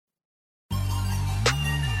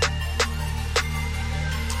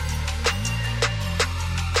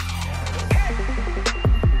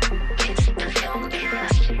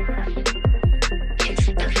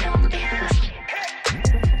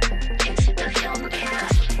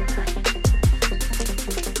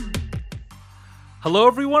Hello,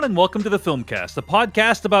 everyone, and welcome to the Filmcast, a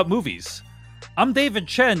podcast about movies. I'm David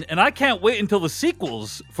Chen, and I can't wait until the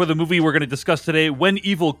sequels for the movie we're going to discuss today, When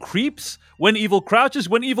Evil Creeps, When Evil Crouches,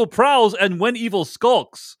 When Evil Prowls, and When Evil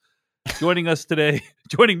Skulks. Joining me today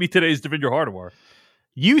is Devindra Hardawar.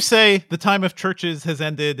 You say the time of churches has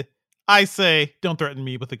ended. I say don't threaten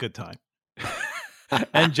me with a good time.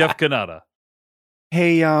 And Jeff Kanata.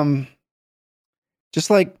 Hey,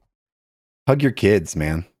 just like hug your kids,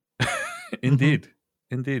 man. Indeed.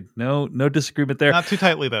 No disagreement there. Not too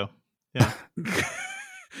tightly, though. Yeah.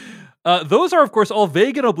 Those are, of course, all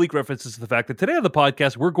vague and oblique references to the fact that today on the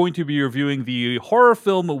podcast, we're going to be reviewing the horror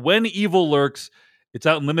film When Evil Lurks. It's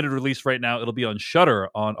out in limited release right now. It'll be on Shudder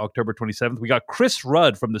on October 27th. We got Chris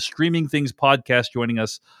Rudd from the Streaming Things podcast joining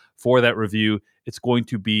us for that review. It's going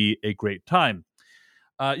to be a great time.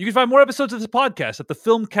 You can find more episodes of this podcast at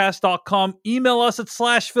thefilmcast.com. Email us at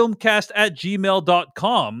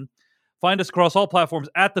 /filmcast@gmail.com. Find us across all platforms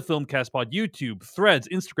at The Filmcast Pod, YouTube, Threads,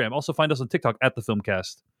 Instagram. Also find us on TikTok at The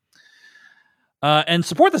Filmcast. And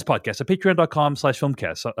support this podcast at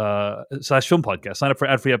patreon.com/filmcast. Sign up for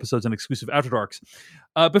ad-free episodes and exclusive After Darks.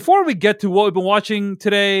 Before we get to what we've been watching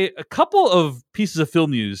today, a couple of pieces of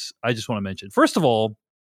film news I just want to mention. First of all,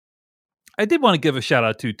 I did want to give a shout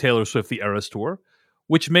out to Taylor Swift, The Eras Tour,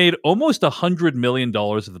 which made almost $100 million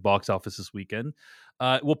at the box office this weekend.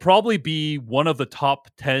 It will probably be one of the top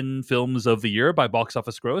 10 films of the year by box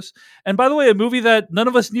office gross. And by the way, a movie that none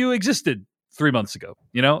of us knew existed 3 months ago,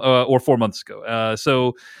 or 4 months ago.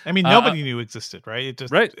 Nobody knew existed, right? It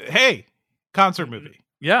just, right. Hey, concert movie.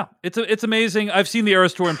 Yeah, it's amazing. I've seen the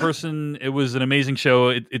Eras Tour in person. It was an amazing show.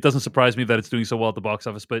 It doesn't surprise me that it's doing so well at the box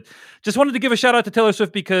office, but just wanted to give a shout out to Taylor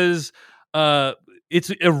Swift because it's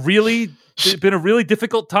been a really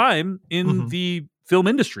difficult time in the film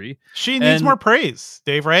industry. She needs more praise,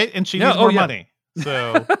 Dave, right? And she needs more money.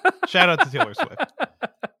 So shout out to Taylor Swift.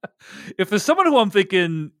 If there's someone who I'm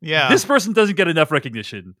thinking, this person doesn't get enough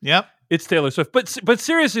recognition, it's Taylor Swift. But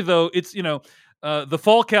seriously though, it's the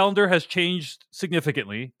fall calendar has changed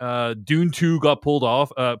significantly. Dune 2 got pulled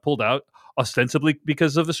out ostensibly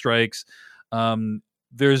because of the strikes.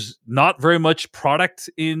 There's not very much product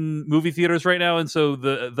in movie theaters right now, and so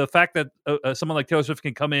the fact that someone like Taylor Swift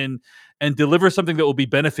can come in and deliver something that will be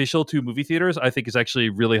beneficial to movie theaters, I think is actually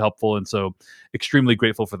really helpful, and so extremely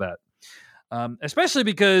grateful for that. Especially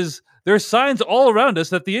because there's signs all around us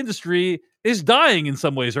that the industry is dying in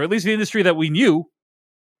some ways, or at least the industry that we knew.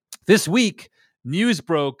 This week, news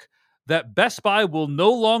broke that Best Buy will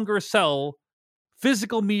no longer sell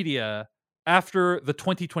physical media after the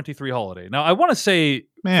 2023 holiday. Now, I want to say,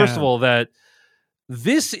 first of all, that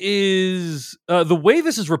this is the way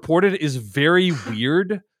this is reported is very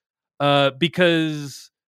weird because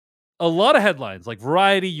a lot of headlines like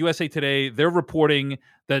Variety, USA Today, they're reporting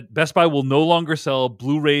that Best Buy will no longer sell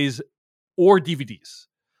Blu-rays or DVDs.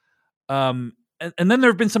 And then there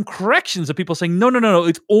have been some corrections of people saying, no,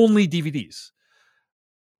 it's only DVDs.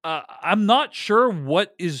 I'm not sure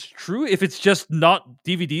what is true. If it's just not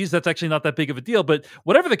DVDs, that's actually not that big of a deal. But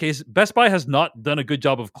whatever the case, Best Buy has not done a good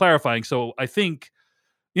job of clarifying. So I think,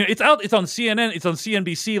 it's out. It's on CNN. It's on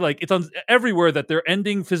CNBC. Like it's on everywhere that they're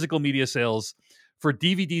ending physical media sales for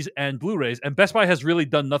DVDs and Blu-rays. And Best Buy has really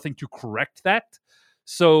done nothing to correct that.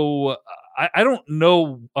 So I don't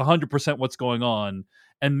know 100% what's going on.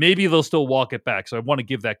 And maybe they'll still walk it back. So I want to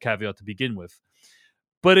give that caveat to begin with.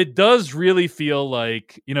 But it does really feel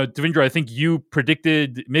like, Devindra, I think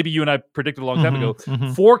maybe you and I predicted a long time ago,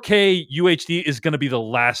 4K UHD is going to be the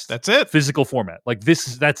last physical format. Like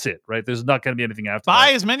that's it, right? There's not going to be anything after that.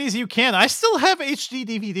 Buy as many as you can. I still have HD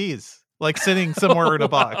DVDs, like sitting somewhere in a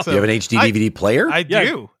box. So you have an HD DVD player? I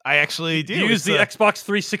do. I actually do. Do you use the Xbox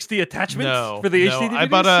 360 attachment for the HD DVDs? I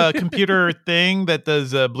bought a computer thing that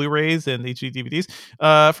does Blu-rays and HD DVDs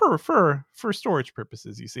for storage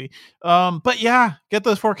purposes, you see. But yeah, get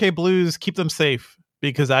those 4K Blues, keep them safe,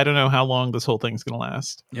 because I don't know how long this whole thing's going to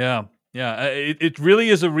last. Yeah. It really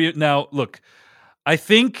is now, look, I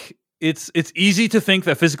think it's easy to think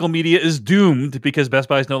that physical media is doomed because Best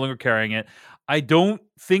Buy is no longer carrying it. I don't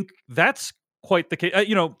think that's quite the case. That's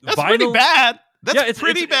vinyl, pretty bad. It's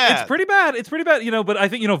pretty bad. It's pretty bad. But I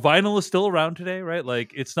think vinyl is still around today, right?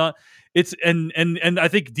 Like it's not. It's and I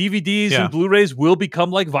think DVDs and Blu-rays will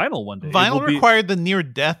become like vinyl one day. Vinyl required the near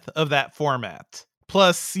death of that format.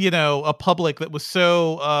 Plus, a public that was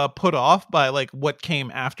so put off by like what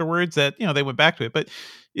came afterwards that they went back to it. But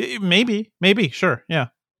maybe, sure, yeah.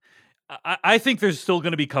 I think there's still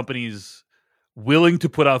going to be companies willing to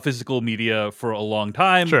put out physical media for a long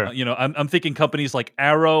time. Sure. I'm thinking companies like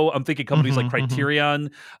Arrow. I'm thinking companies like Criterion,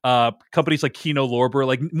 companies like Kino Lorber,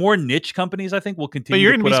 like more niche companies. I think will continue. But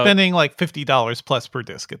you're going to be spending like $50 plus per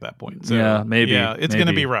disc at that point. So, yeah, maybe. Yeah, it's going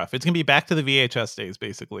to be rough. It's going to be back to the VHS days,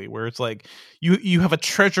 basically, where it's like you have a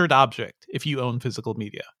treasured object if you own physical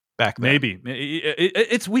media. Back then. Maybe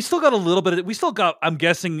we still got a little bit. We still got. I'm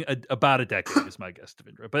guessing about a decade is my guess,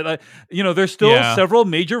 Devindra. But there's still several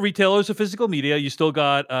major retailers of physical media. You still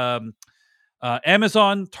got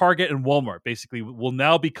Amazon, Target, and Walmart. Basically, will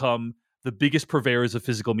now become the biggest purveyors of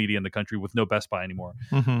physical media in the country, with no Best Buy anymore.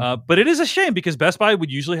 But it is a shame because Best Buy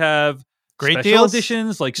would usually have great special deals.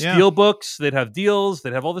 editions, like steel books. They'd have deals.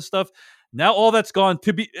 They'd have all this stuff. Now all that's gone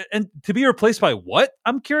to be replaced by what?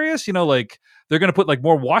 I'm curious. Like. They're going to put like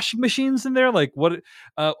more washing machines in there. Like what?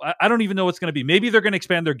 I don't even know what's going to be. Maybe they're going to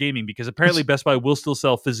expand their gaming because apparently Best Buy will still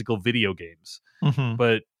sell physical video games.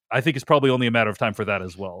 But I think it's probably only a matter of time for that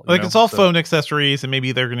as well. Like it's all phone accessories, and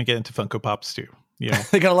maybe they're going to get into Funko Pops too. Yeah,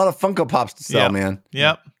 they got a lot of Funko Pops to sell, man.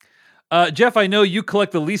 Yep. Jeff, I know you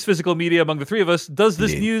collect the least physical media among the three of us. Does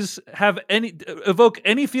this news evoke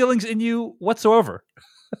any feelings in you whatsoever?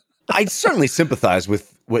 I certainly sympathize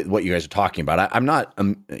with what you guys are talking about. I'm not,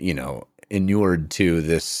 inured to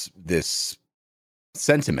this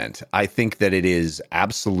sentiment. I think that it is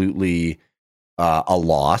absolutely a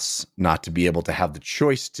loss not to be able to have the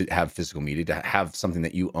choice to have physical media, to have something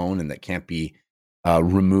that you own and that can't be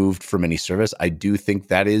removed from any service. I do think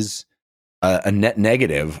that is a net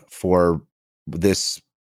negative for this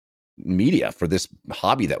media, for this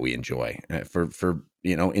hobby that we enjoy, for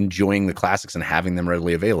enjoying the classics and having them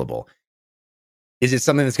readily available. Is it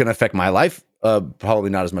something that's going to affect my life?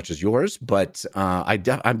 Probably not as much as yours, but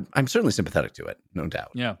I'm certainly sympathetic to it, no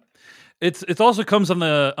doubt. Yeah, it also comes on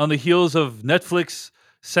the heels of Netflix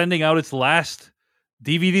sending out its last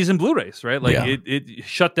DVDs and Blu-rays, right? Like it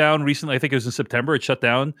shut down recently. I think it was in September. It shut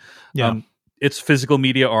down its physical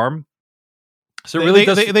media arm. So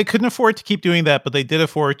they couldn't afford to keep doing that, but they did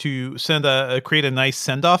afford to create a nice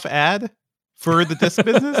send-off ad for the disc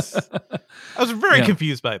business. I was very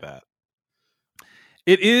confused by that.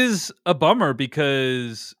 It is a bummer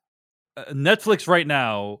because Netflix right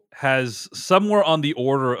now has somewhere on the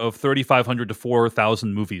order of 3,500 to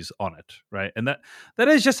 4,000 movies on it, right? And that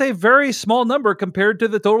is just a very small number compared to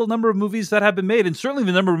the total number of movies that have been made, and certainly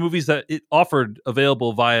the number of movies that it offered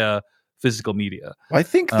available via physical media. I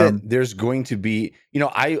think that there's going to be,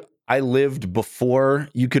 I lived before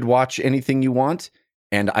you could watch anything you want,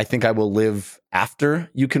 and I think I will live after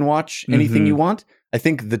you can watch anything you want. I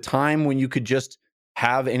think the time when you could just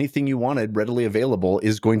have anything you wanted readily available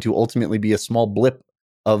is going to ultimately be a small blip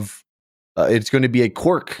of it's going to be a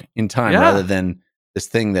quirk in time rather than this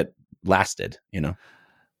thing that lasted,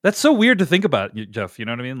 That's so weird to think about, Jeff. You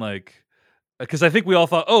know what I mean? Like, because I think we all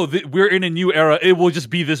thought, we're in a new era. It will just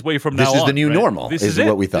be this way from now on. This is the new normal. This is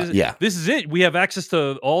what we thought. This is it. We have access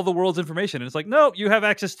to all the world's information. And it's like, no, you have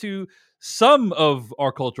access to some of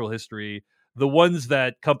our cultural history, the ones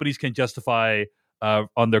that companies can justify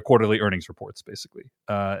on their quarterly earnings reports, basically.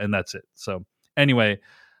 And that's it. So anyway,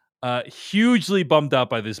 hugely bummed out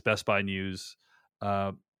by this Best Buy news.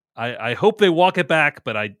 I hope they walk it back,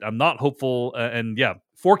 but I'm not hopeful. 4K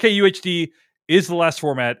UHD is the last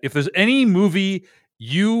format. If there's any movie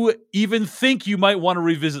you even think you might want to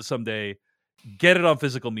revisit someday, get it on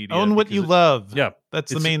physical media. Own what you love. Yeah.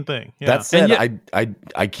 That's the main thing. Yeah. That said,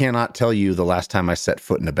 I cannot tell you the last time I set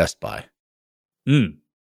foot in a Best Buy.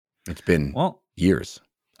 It's been years.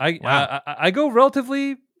 I go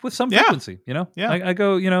relatively with some frequency, Yeah. I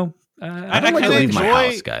go, I don't like to leave my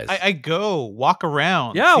house, guys. I go walk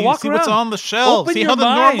around. Yeah, see around. What's on the shelves. Open see your how the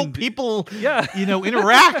mind. normal people,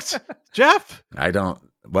 interact. Jeff? I don't.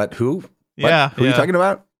 What? Who? Yeah. Who are you talking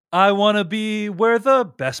about? I want to be where the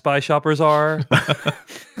Best Buy shoppers are.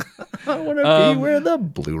 I want to be where the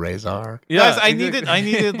Blu-rays are. Yeah, guys, I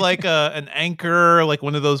needed like an Anchor, like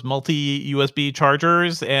one of those multi USB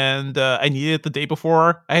chargers, and I needed it the day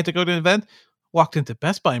before I had to go to an event. Walked into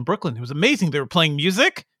Best Buy in Brooklyn. It was amazing. They were playing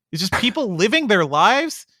music. It's just people living their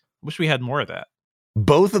lives. Wish we had more of that.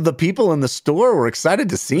 Both of the people in the store were excited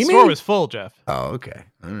to see me? The store was full, Jeff. Oh, okay.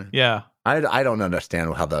 Right. Yeah. I don't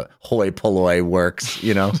understand how the hoi polloi works,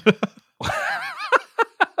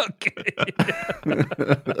 Okay.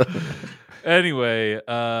 Anyway,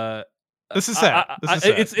 this is sad.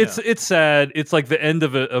 It's sad. It's like the end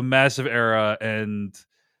of a massive era, and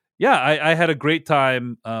I had a great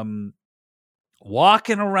time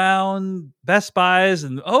walking around Best Buys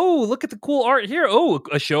and look at the cool art here.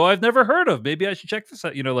 A show I've never heard of. Maybe I should check this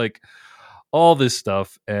out. Like all this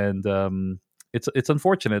stuff, and it's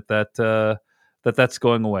unfortunate that that's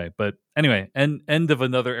going away. But anyway, end of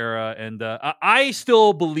another era. And I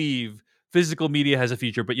still believe physical media has a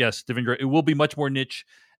future. But yes, Devindra, it will be much more niche,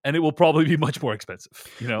 and it will probably be much more expensive.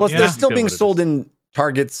 Well, they're still being sold in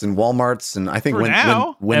Targets and Walmarts, and I think when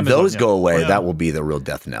Amazon, those go away, that will be the real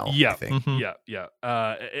death knell. Yeah, I think. Yeah.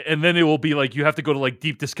 And then it will be like you have to go to like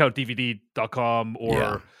deepdiscountdvd.com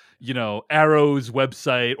or Arrow's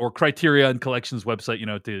website or Criterion Collections website,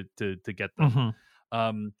 to get them.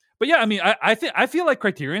 But yeah, I mean, I feel like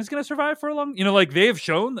Criterion's going to survive for a long. Like they've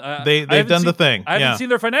shown they've done the thing. I haven't seen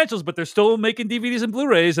their financials, but they're still making DVDs and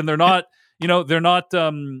Blu-rays, and they're not.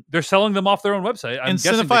 They're selling them off their own website. And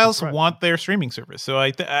cinephiles want their streaming service. So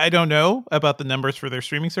I don't know about the numbers for their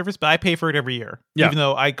streaming service, but I pay for it every year, even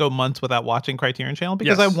though I go months without watching Criterion Channel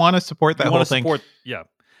because I want to support that whole thing. Yeah.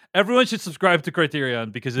 Everyone should subscribe to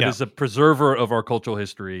Criterion because it is a preserver of our cultural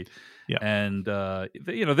history. Yeah. And,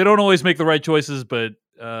 they don't always make the right choices, but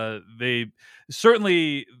they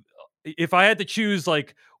certainly, if I had to choose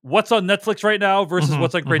like what's on Netflix right now versus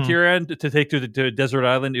what's on Criterion to take to the desert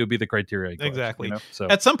island, it would be the Criterion. Exactly. So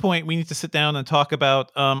at some point we need to sit down and talk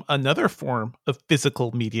about another form of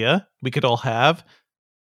physical media. We could all have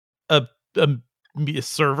a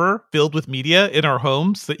server filled with media in our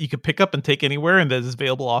homes that you could pick up and take anywhere and that is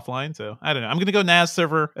available offline. So I don't know. I'm going to go NAS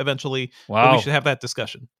server eventually. Wow. But we should have that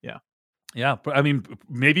discussion. Yeah. Yeah. But I mean,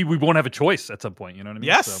 maybe we won't have a choice at some point. You know what I mean?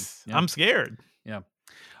 Yes. So, I'm scared. Yeah.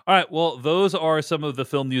 All right. Well, those are some of the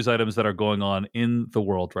film news items that are going on in the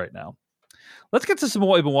world right now. Let's get to some of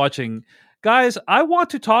what we've been watching. Guys, I want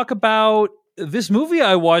to talk about this movie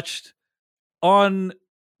I watched on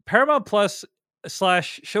Paramount Plus /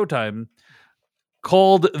 Showtime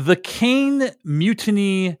called The Caine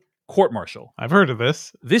Mutiny Court Martial. I've heard of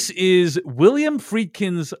this. This is William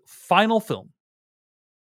Friedkin's final film.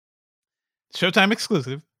 Showtime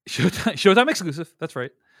exclusive. Showtime exclusive. That's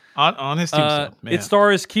right. On his tombstone. It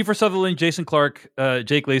stars Kiefer Sutherland, Jason Clarke,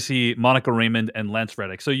 Jake Lacy, Monica Raymond, and Lance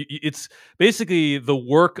Reddick. So it's basically the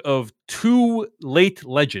work of two late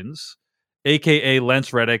legends, a.k.a.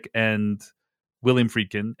 Lance Reddick and William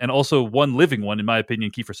Friedkin, and also one living one, in my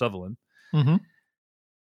opinion, Kiefer Sutherland. Mm-hmm.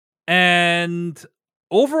 And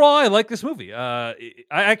overall, I like this movie. I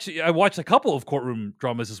watched a couple of courtroom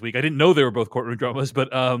dramas this week. I didn't know they were both courtroom dramas, but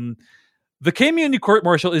The Caine Mutiny Court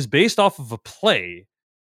Martial is based off of a play.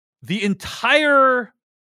 The entire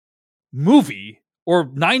movie, or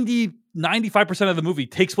 95% of the movie,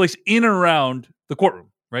 takes place in and around the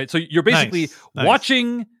courtroom, right? So you're basically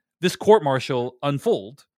watching this court martial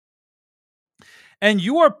unfold, and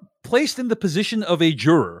you are placed in the position of a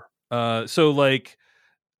juror. So like,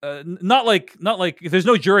 not like there's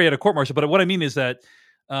no jury at a court martial, but what I mean is that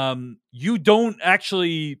you don't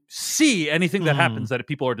actually see anything that happens that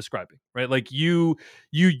people are describing, right? Like you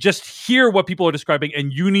just hear what people are describing,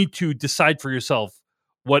 and you need to decide for yourself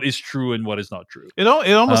what is true and what is not true. It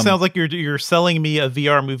almost sounds like you're selling me a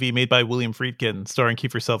VR movie made by William Friedkin starring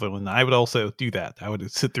Kiefer Sutherland. I would also do that. I would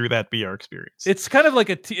sit through that VR experience. It's kind of like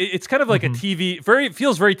a TV,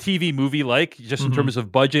 feels very TV movie like, just in terms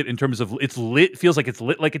of budget, in terms of feels like it's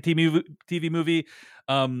lit like a TV movie.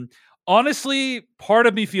 Honestly, part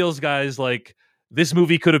of me feels, guys, like this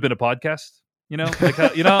movie could have been a podcast. Like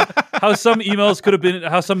how some emails could have been,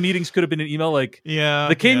 how some meetings could have been an email. Like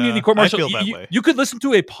the Caine Mutiny Court Martial. You could listen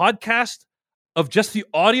to a podcast of just the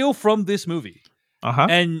audio from this movie,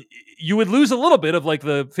 and you would lose a little bit of like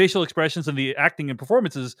the facial expressions and the acting and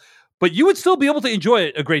performances, but you would still be able to enjoy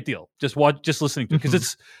it a great deal. Just listening to it, because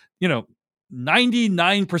it's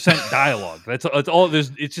 99% dialogue. That's all.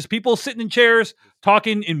 It's just people sitting in chairs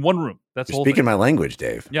talking in one room. That's You're speaking my language,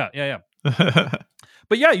 Dave. Yeah.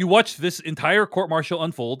 But yeah, you watch this entire court martial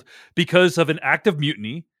unfold because of an act of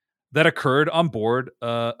mutiny that occurred on board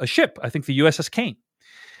a ship. I think the USS Caine.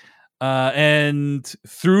 And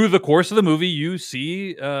through the course of the movie, you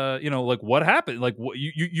see, like what happened. Like what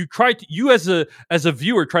you as a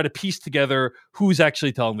viewer try to piece together who's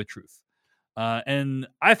actually telling the truth. And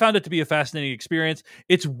I found it to be a fascinating experience.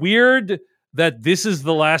 It's weird that this is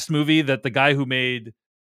the last movie that the guy who made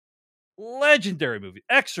legendary movie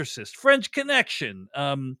Exorcist, French Connection,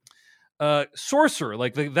 Sorcerer,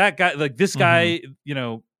 like that guy, like this guy,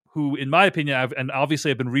 who, in my opinion, I've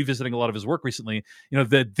been revisiting a lot of his work recently.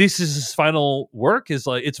 That this is his final work is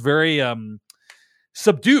like, it's very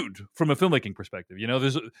subdued from a filmmaking perspective.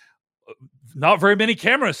 There's not very many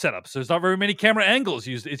camera setups. There's not very many camera angles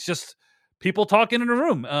used. It's just people talking in a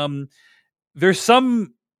room. There's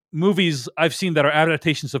some movies I've seen that are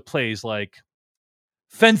adaptations of plays, like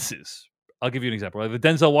Fences. I'll give you an example. Like the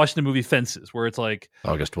Denzel Washington movie Fences, where it's like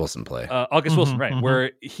August Wilson play. August Wilson, right?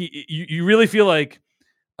 Where you really feel like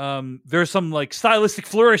there's some like stylistic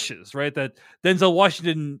flourishes, right? That Denzel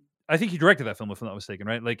Washington, I think he directed that film if I'm not mistaken,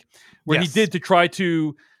 right? Like where he did to try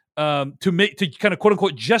to kind of quote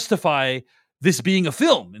unquote justify this being a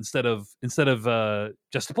film instead of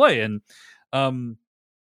just a play. And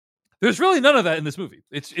there's really none of that in this movie.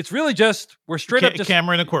 It's really just we're straight up just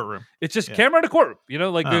camera in a courtroom. It's just camera in a courtroom. You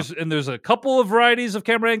know, like there's a couple of varieties of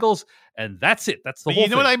camera angles, and that's it. That's the whole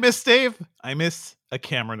thing. You know what I miss, Dave? I miss a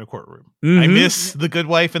camera in a courtroom. I miss the good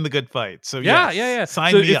wife and the good fight. So yeah.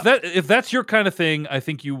 Sign me up. If that's your kind of thing, I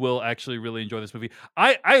think you will actually really enjoy this movie.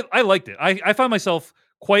 I liked it. I found myself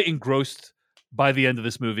quite engrossed by the end of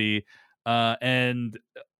this movie, and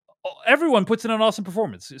everyone puts in an awesome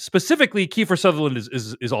performance. Specifically, Kiefer Sutherland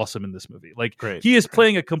is awesome in this movie. Like he is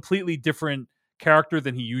playing a completely different character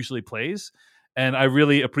than he usually plays, and I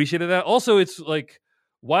really appreciated that. Also, it's like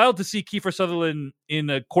wild to see Kiefer Sutherland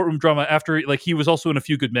in a courtroom drama after like he was also in A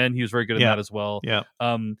Few Good Men. He was very good in that as well. Yeah.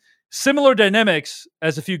 Similar dynamics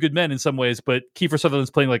as A Few Good Men in some ways, but Kiefer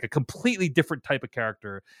Sutherland's playing like a completely different type of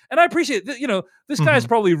character, and I appreciate that. You know, this guy is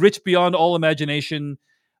probably rich beyond all imagination.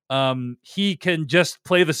 He can just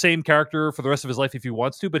play the same character for the rest of his life if he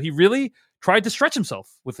wants to, but he really tried to stretch himself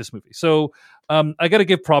with this movie. So I got to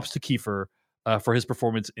give props to Kiefer for his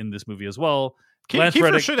performance in this movie as well.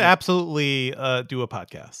 Kiefer should absolutely do a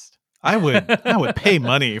podcast. I would pay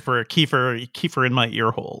money for a Kiefer in my ear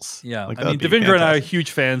holes. Yeah, like, I mean, Devindra and I are huge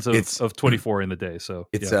fans of 24 in the Day. So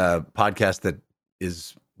it's a podcast that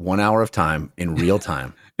is 1 hour of time in real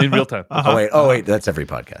time. In real time. Oh wait, that's every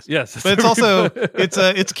podcast. Yes, but it's also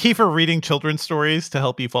it's Kiefer reading children's stories to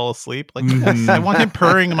help you fall asleep. Like yes, I want him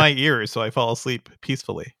purring in my ears so I fall asleep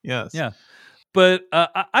peacefully. Yes, yeah. But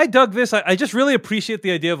I dug this. I just really appreciate the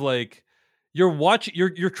idea of like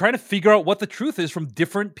you're trying to figure out what the truth is from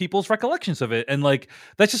different people's recollections of it, and like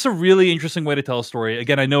that's just a really interesting way to tell a story.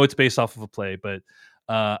 Again, I know it's based off of a play, but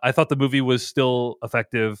I thought the movie was still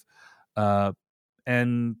effective,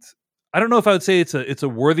 and I don't know if I would say it's a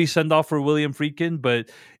worthy send off for William Friedkin, but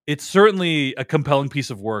it's certainly a compelling piece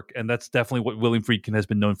of work, and that's definitely what William Friedkin has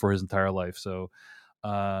been known for his entire life. So,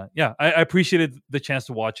 I appreciated the chance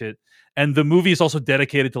to watch it, and the movie is also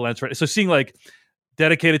dedicated to Lance Reddick. So seeing like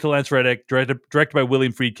dedicated to Lance Reddick, directed by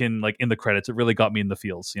William Friedkin, like in the credits, it really got me in the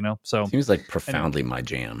feels, you know. So seems like profoundly my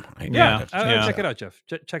jam. Check it out, Jeff.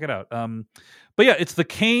 Check it out. But yeah, it's the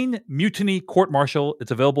Kane Mutiny Court Martial.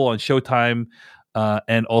 It's available on Showtime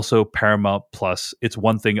and also Paramount Plus. It's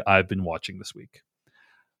one thing I've been watching this week.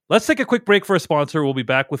 Let's take a quick break for a sponsor. We'll be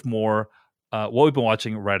back with more what we've been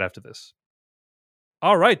watching right after this.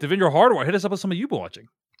 All right, Devindra Hardwar, hit us up with some of you've been watching.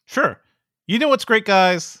 Sure. You know what's great,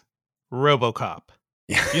 guys? RoboCop.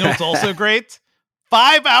 You know what's also great?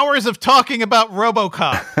 5 hours of talking about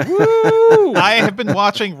RoboCop. Woo! I have been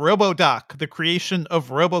watching RoboDoc, the creation of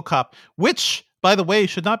RoboCop, which, by the way,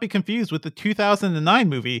 should not be confused with the 2009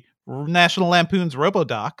 movie National Lampoon's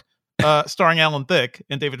RoboDoc, starring Alan Thicke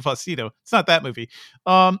and David Faustino. It's not that movie.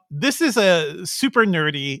 This is a super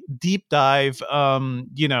nerdy, deep dive,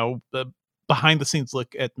 behind the scenes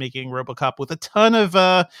look at making RoboCop with a ton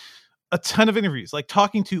of interviews, like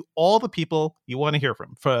talking to all the people you want to hear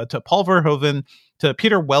from, to Paul Verhoeven, to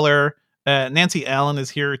Peter Weller, Nancy Allen is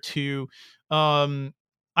here too.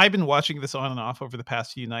 I've been watching this on and off over the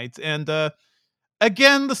past few nights, and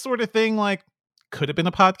again, the sort of thing like could have been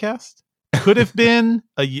a podcast, could have been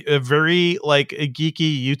a very like a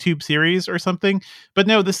geeky YouTube series or something, but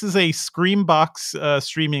no, this is a Screambox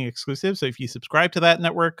streaming exclusive. So if you subscribe to that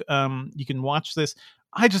network, you can watch this.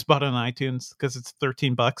 I just bought it on iTunes because it's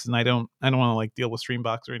 $13 and I don't want to like deal with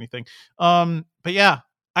Streambox or anything. But yeah,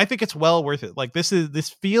 I think it's well worth it. Like this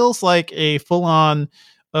feels like a full on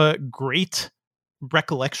great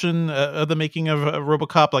recollection of the making of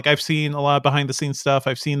RoboCop. Like I've seen a lot of behind the scenes stuff.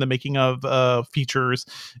 I've seen the making of features,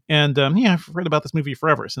 and I've read about this movie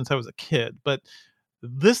forever since I was a kid. But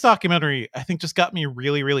this documentary, I think, just got me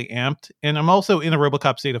really, really amped. And I'm also in a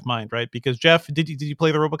RoboCop state of mind, right? Because Jeff, did you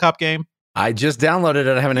play the RoboCop game? I just downloaded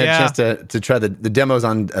it. I haven't had a chance to try the demos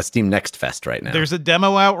on Steam Next Fest right now. There's a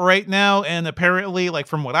demo out right now, and apparently, like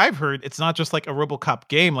from what I've heard, it's not just like a RoboCop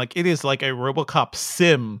game. Like it is like a RoboCop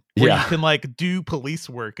sim where you can like do police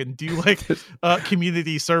work and do like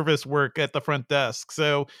community service work at the front desk.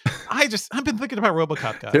 So I've been thinking about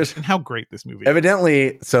RoboCop, guys, and how great this movie is.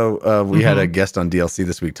 Evidently, so we had a guest on DLC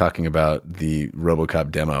this week talking about the RoboCop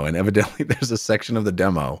demo, and evidently there's a section of the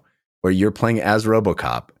demo where you're playing as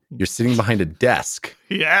RoboCop. You're sitting behind a desk.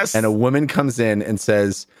 Yes. And a woman comes in and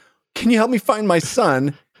says, "Can you help me find my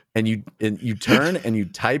son?" And you turn and you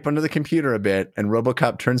type under the computer a bit, and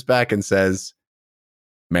RoboCop turns back and says,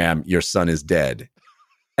 "Ma'am, your son is dead."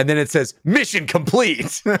 And then it says, "Mission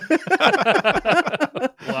complete."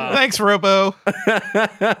 Wow. Thanks, Robo.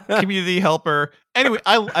 Community helper. Anyway,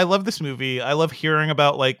 I love this movie. I love hearing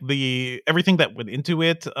about like everything that went into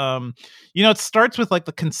it. It starts with like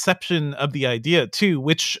the conception of the idea too,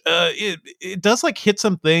 which it does like hit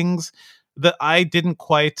some things that I didn't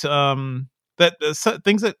quite things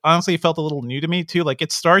that honestly felt a little new to me too. Like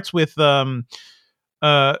it starts with who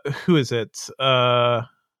is it?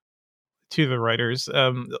 Two of the writers.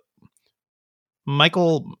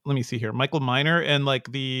 Michael Miner and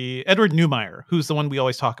like the Edward Neumeier, who's the one we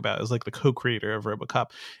always talk about as like the co-creator of RoboCop,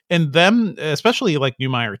 and them, especially like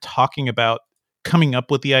Neumeier, talking about coming up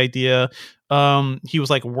with the idea. He was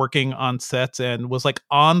like working on sets and was like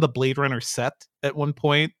on the Blade Runner set at one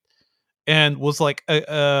point, and was like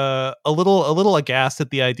a little aghast at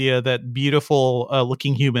the idea that beautiful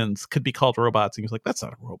looking humans could be called robots. And he was like, "That's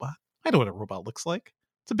not a robot. I know what a robot looks like.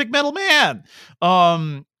 It's a big metal man."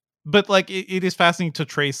 But like it is fascinating to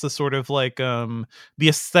trace the sort of like the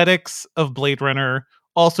aesthetics of Blade Runner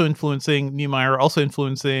also influencing Neumeier, also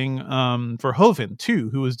influencing Verhoeven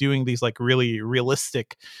too, who was doing these like really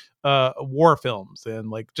realistic war films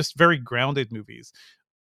and like just very grounded movies.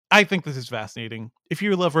 I think this is fascinating. If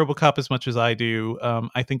you love RoboCop as much as I do,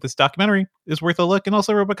 I think this documentary is worth a look. And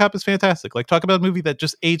also RoboCop is fantastic. Like talk about a movie that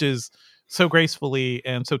just ages so gracefully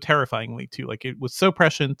and so terrifyingly too. Like it was so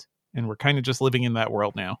prescient, and we're kind of just living in that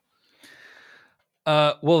world now.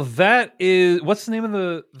 Well, that is what's the name of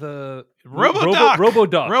the RoboDoc.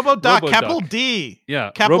 RoboDoc, capital D.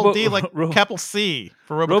 Yeah, capital D like capital C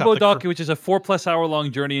for RoboCop. RoboDoc, which is a 4+ hour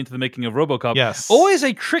long journey into the making of RoboCop. Yes, always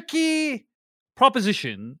a tricky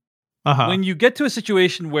proposition when you get to a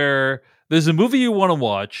situation where there's a movie you want to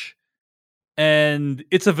watch and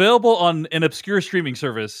it's available on an obscure streaming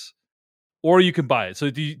service. Or you can buy it. So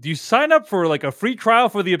do you sign up for like a free trial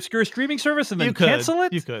for the obscure streaming service and then cancel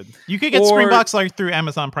it? You could get Screenbox like through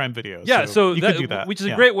Amazon Prime Video. Yeah, so you could do that, which is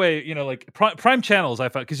a great way. Like Prime channels, I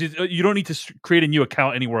found, because you don't need to create a new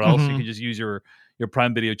account anywhere else. You can just use your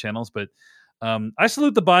Prime Video channels. But I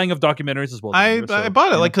salute the buying of documentaries as well. I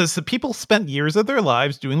bought it like because people spent years of their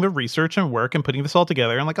lives doing the research and work and putting this all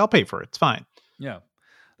together. And like I'll pay for it. It's fine. Yeah,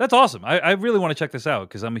 that's awesome. I really want to check this out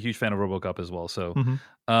because I'm a huge fan of RoboCop as well. So.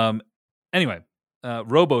 Anyway,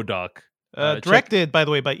 RoboDoc. Directed, by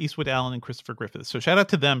the way, by Eastwood Allen and Christopher Griffiths. So shout out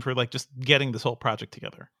to them for like just getting this whole project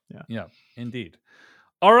together. Yeah, indeed.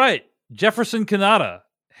 All right, Jefferson Kanata,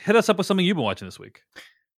 hit us up with something you've been watching this week.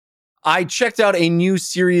 I checked out a new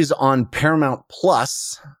series on Paramount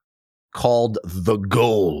Plus called The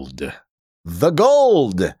Gold. The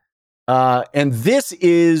Gold. And this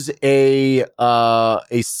is a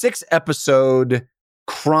 6-episode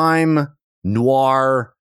crime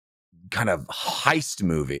noir kind of heist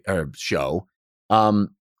movie or show.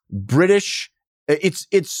 British.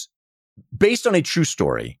 It's based on a true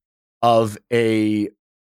story of a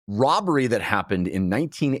robbery that happened in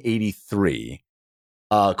 1983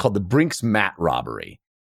 called the Brinks Mat robbery.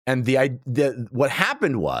 And what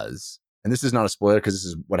happened was, and this is not a spoiler because this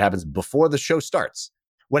is what happens before the show starts.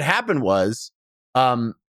 What happened was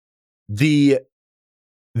these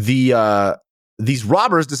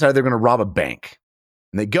robbers decided they're going to rob a bank.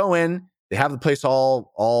 And they go in, they have the place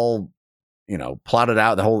all plotted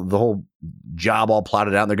out, the whole job all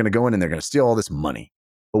plotted out, and they're going to go in and they're going to steal all this money.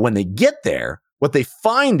 But when they get there, what they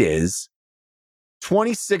find is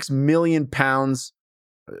 26 million pounds,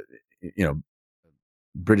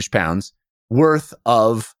 British pounds worth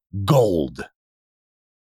of gold.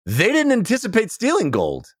 They didn't anticipate stealing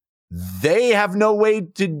gold. They have no way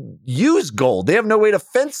to use gold. They have no way to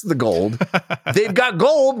fence the gold. They've got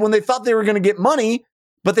gold when they thought they were going to get money,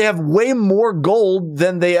 but they have way more gold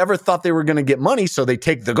than they ever thought they were going to get money, so they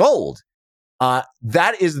take the gold.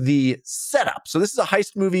 That is the setup. So this is a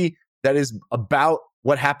heist movie that is about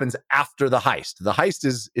what happens after the heist. The heist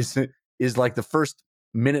is like the first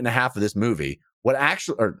minute and a half of this movie.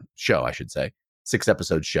 Show, I should say,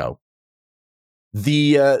 6-episode show.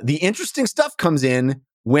 The interesting stuff comes in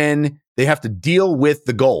when they have to deal with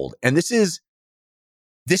the gold, and this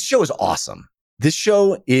show is awesome. This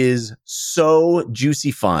show is so juicy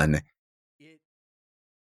fun.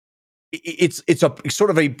 It's a sort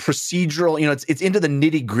of a procedural, it's into the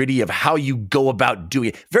nitty gritty of how you go about doing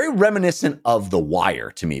it. Very reminiscent of The Wire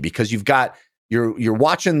to me, because you're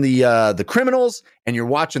watching the criminals and you're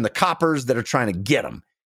watching the coppers that are trying to get them.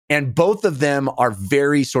 And both of them are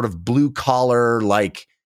very sort of blue collar, like,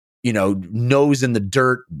 nose in the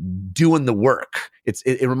dirt, doing the work.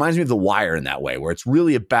 It reminds me of The Wire in that way, where it's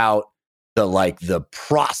really about the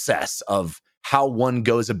process of how one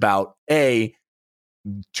goes about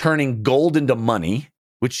turning gold into money,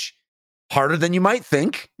 which harder than you might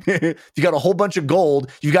think. If you got a whole bunch of gold,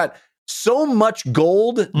 you've got so much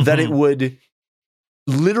gold that it would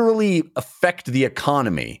literally affect the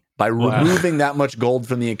economy by removing that much gold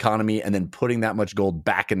from the economy and then putting that much gold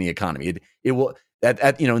back in the economy. It will in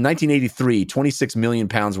 1983, 26 million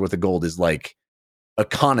pounds worth of gold is like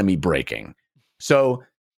economy breaking. So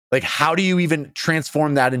like, how do you even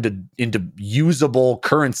transform that into usable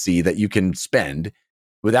currency that you can spend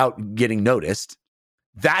without getting noticed?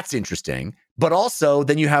 That's interesting. But also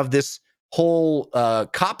then you have this whole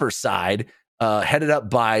copper side headed up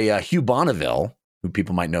by Hugh Bonneville, who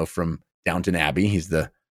people might know from Downton Abbey. He's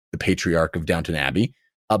the patriarch of Downton Abbey.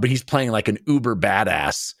 But he's playing like an uber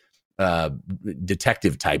badass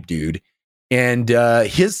detective type dude. And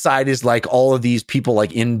his side is like all of these people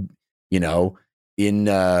like in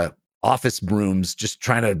office rooms just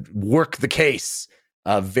trying to work the case.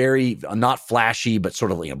 Very not flashy, but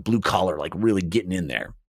sort of like blue collar, like really getting in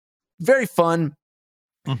there. Very fun.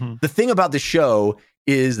 The thing about the show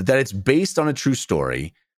is that it's based on a true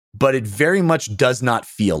story, but it very much does not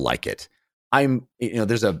feel like it.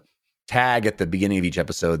 There's a tag at the beginning of each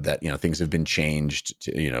episode that, things have been changed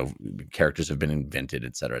to, characters have been invented,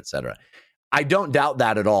 et cetera, et cetera. I don't doubt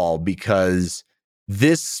that at all, because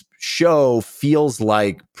this show feels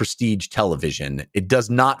like prestige television. It does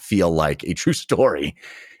not feel like a true story.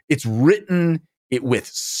 It's written with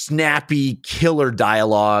snappy killer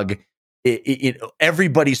dialogue.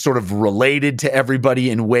 Everybody's sort of related to everybody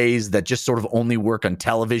in ways that just sort of only work on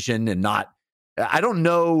television and not. I don't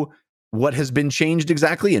know what has been changed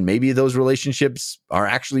exactly, and maybe those relationships are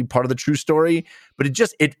actually part of the true story, but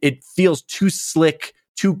it feels too slick,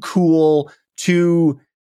 too cool, too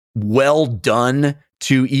well done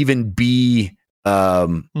to even be based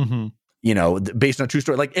on a true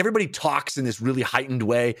story. Like, everybody talks in this really heightened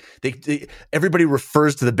way. Everybody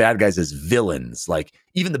refers to the bad guys as villains. Like,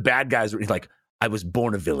 even the bad guys are like, I was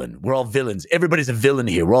born a villain. We're all villains. Everybody's a villain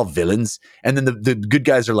here. We're all villains. And then the good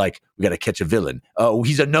guys are like, we got to catch a villain. Oh,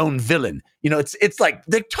 he's a known villain. It's like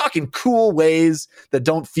they're talking cool ways that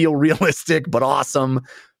don't feel realistic, but awesome.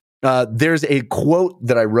 There's a quote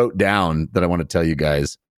that I wrote down that I want to tell you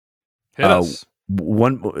guys. Hit us.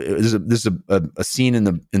 This is a scene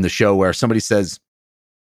in the show where somebody says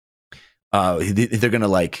they're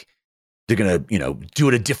gonna do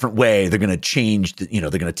it a different way. They're gonna change they're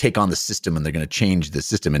gonna take on the system, and they're gonna change the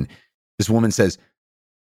system. And this woman says,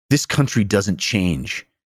 "This country doesn't change.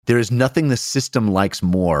 There is nothing the system likes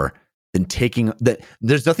more than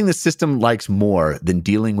There's nothing the system likes more than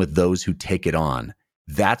dealing with those who take it on.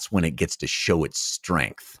 That's when it gets to show its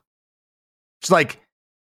strength." It's like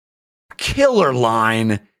killer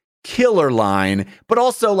line, but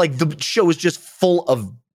also like the show is just full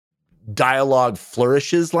of dialogue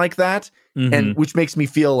flourishes like that, and which makes me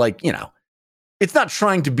feel like, it's not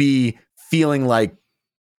trying to be feeling like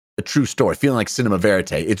a true story, feeling like cinema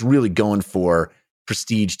verite. It's really going for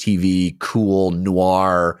prestige TV, cool,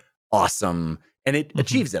 noir, awesome, and it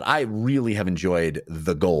achieves it. I really have enjoyed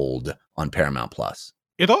The Gold on Paramount Plus.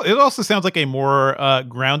 It also sounds like a more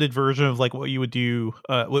grounded version of like what you would do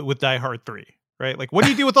with Die Hard 3, right? Like, what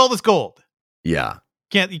do you do with all this gold? Yeah.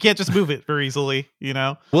 You can't just move it very easily,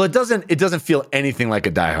 Well, it doesn't feel anything like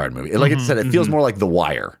a Die Hard movie. Like I said, it feels more like The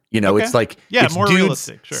Wire. Okay. It's like, it's more dudes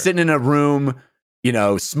realistic, sure. sitting in a room,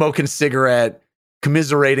 smoking cigarette,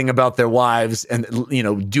 commiserating about their wives, and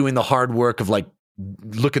doing the hard work of like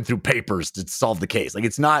looking through papers to solve the case. Like,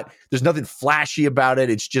 there's nothing flashy about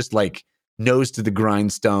it. It's just like nose to the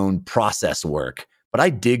grindstone process work. But I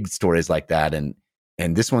dig stories like that, and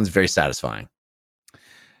this one's very satisfying.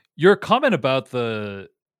 Your comment about the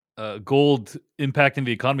gold impacting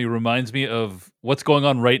the economy reminds me of what's going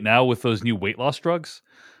on right now with those new weight loss drugs,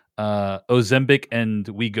 Ozempic and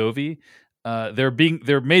Wegovy.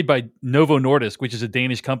 They're made by Novo Nordisk, which is a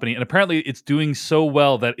Danish company, and apparently it's doing so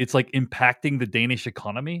well that it's like impacting the Danish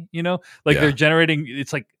economy. They're generating.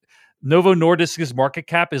 It's like Novo Nordisk's market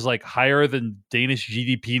cap is like higher than Danish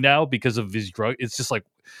GDP now because of these drugs. It's just like,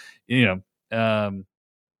 it's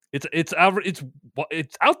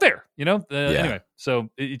out there, Anyway, so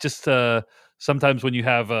it just sometimes when you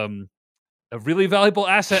have a really valuable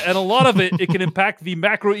asset and a lot of it can impact the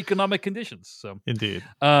macroeconomic conditions. So indeed,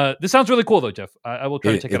 this sounds really cool though, Jeff. I will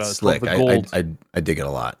try to check it out. It's slick. The Gold. I dig it a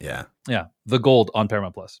lot. Yeah, The Gold on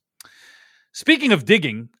Paramount Plus. Speaking of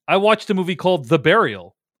digging, I watched a movie called The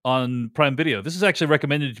Burial on Prime Video. This is actually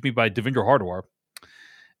recommended to me by Devendra Hardwar,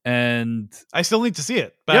 and I still need to see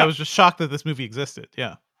it. But I was just shocked that this movie existed.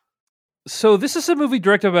 Yeah. So this is a movie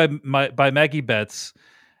directed by Maggie Betts,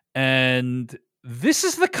 and this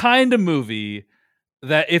is the kind of movie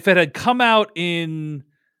that if it had come out in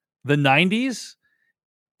the 90s,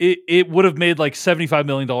 it would have made like $75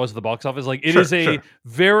 million at the box office. Like it is a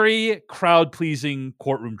very crowd pleasing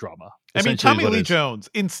courtroom drama. I mean, Tommy Lee Jones,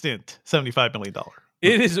 instant $75 million.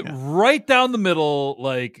 It is right down the middle,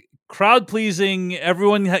 like crowd pleasing.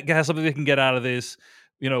 Everyone has something they can get out of this.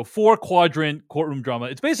 4-quadrant courtroom drama.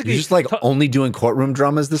 It's basically you're just like only doing courtroom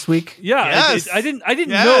dramas this week. Yeah, yes. I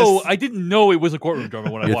didn't know it was a courtroom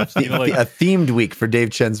drama when I watched it. A themed week for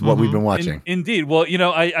Dave Chen's what we've been watching. Indeed. Well,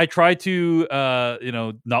 I try to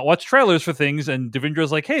not watch trailers for things, and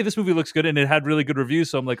Devindra's like, "Hey, this movie looks good," and it had really good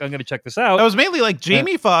reviews, so I'm like, I'm going to check this out. I was mainly like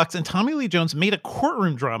Jamie Foxx and Tommy Lee Jones made a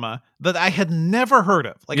courtroom drama that I had never heard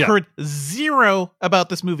of. Heard zero about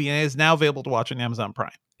this movie, and it is now available to watch on Amazon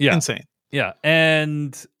Prime. Yeah, insane. Yeah,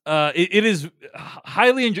 and it is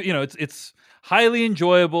highly it's highly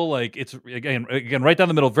enjoyable. Like it's again right down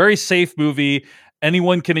the middle, very safe movie.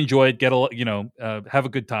 Anyone can enjoy it. Have a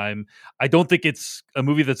good time. I don't think it's a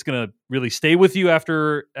movie that's going to really stay with you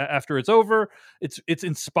after it's over. It's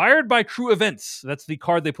inspired by true events. That's the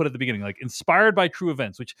card they put at the beginning, like inspired by true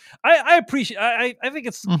events, which I appreciate. I think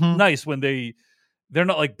it's nice when they're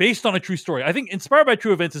not like based on a true story. I think inspired by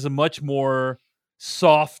true events is a much more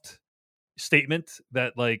soft statement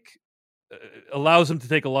that allows them to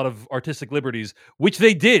take a lot of artistic liberties, which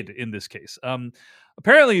they did in this case.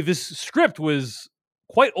 Apparently this script was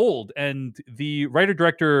quite old, and the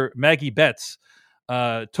writer-director Maggie Betts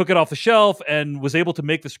took it off the shelf and was able to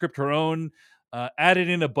make the script her own, added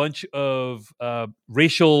in a bunch of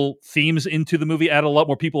racial themes into the movie, added a lot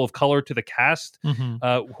more people of color to the cast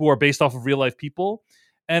who are based off of real life people.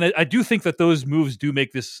 And I do think that those moves do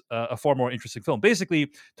make this a far more interesting film.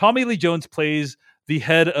 Basically, Tommy Lee Jones plays the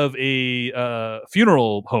head of a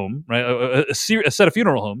funeral home, right? A set of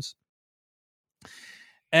funeral homes.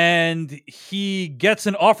 And he gets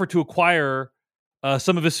an offer to acquire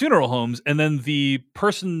some of his funeral homes. And then the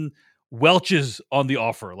person welches on the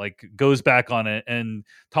offer, like goes back on it. And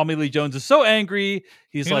Tommy Lee Jones is so angry.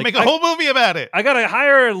 He's like, make a whole movie about it. I got to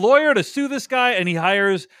hire a lawyer to sue this guy. And he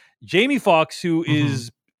hires Jamie Foxx, who is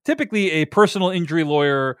typically a personal injury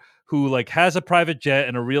lawyer who has a private jet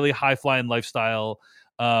and a really high flying lifestyle.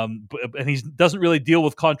 And he doesn't really deal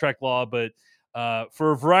with contract law, but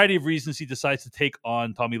for a variety of reasons, he decides to take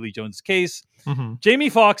on Tommy Lee Jones' case. Jamie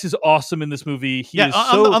Foxx is awesome in this movie. He is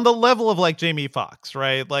on the level of Jamie Foxx,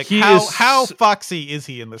 right? How foxy is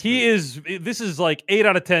he in this movie? This is 8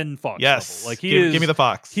 out of 10 Fox. Yes. Level. Give me the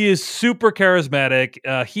Fox. He is super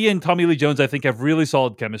charismatic. He and Tommy Lee Jones, I think, have really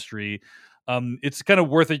solid chemistry. It's kind of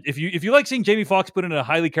worth it. If you like seeing Jamie Foxx put in a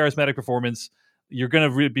highly charismatic performance, you're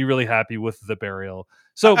going to be really happy with The Burial.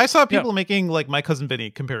 So I saw people making My Cousin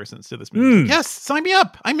Vinny comparisons to this movie. Yes, sign me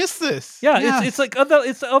up. I miss this. Yeah, yes.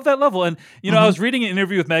 It's of that level. And I was reading an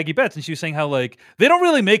interview with Maggie Betts, and she was saying how they don't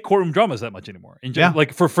really make courtroom dramas that much anymore.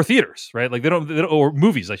 For theaters, right? They don't, or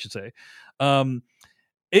movies, I should say.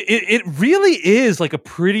 It really is a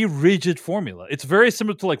pretty rigid formula. It's very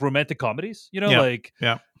similar to romantic comedies.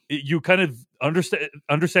 You kind of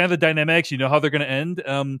understand the dynamics. You know how they're going to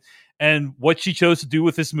end. And what she chose to do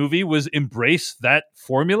with this movie was embrace that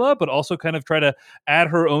formula, but also kind of try to add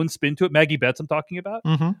her own spin to it. Maggie Betts, I'm talking about.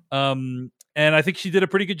 And I think she did a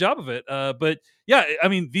pretty good job of it. But yeah, I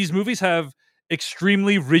mean, these movies have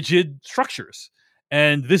extremely rigid structures,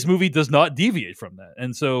 and this movie does not deviate from that.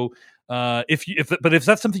 And so, if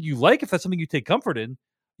that's something you like, if that's something you take comfort in,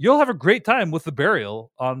 you'll have a great time with The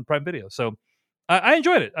Burial on Prime Video. So I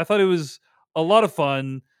enjoyed it. I thought it was a lot of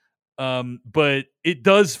fun. But it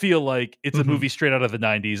does feel like it's a movie straight out of the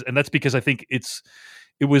 90s, and that's because I think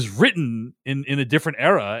it was written in a different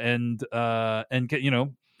era, and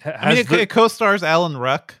it co-stars Alan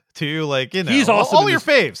Ruck too. He's awesome. All your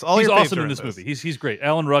faves. He's awesome in this movie. He's great.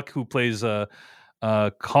 Alan Ruck, who plays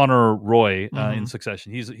Connor Roy in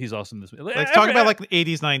Succession. He's awesome in this movie. Talking about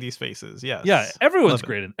 80s, 90s faces. Yes. Yeah, everyone's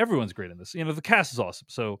great in this. The cast is awesome.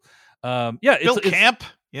 So Bill Camp.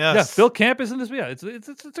 Yes. Yeah, Bill Camp is in this. Yeah, it's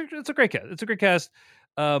a great cast. It's a great cast.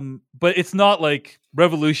 But it's not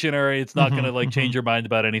revolutionary. It's not going to change your mind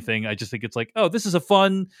about anything. I just think it's this is a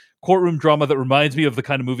fun courtroom drama that reminds me of the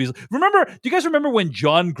kind of movies. Do you guys remember when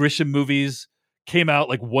John Grisham movies came out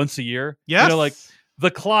once a year? Yes. The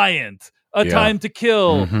Client, A Time to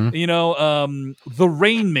Kill, The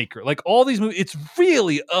Rainmaker, all these movies. It's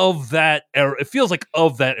really of that era. It feels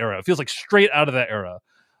of that era. It feels straight out of that era.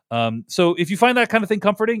 So if you find that kind of thing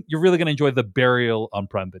comforting, you're really going to enjoy The Burial on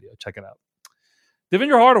Prime Video. Check it out.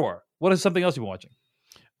 Devindra Hardawar, what is something else you've been watching?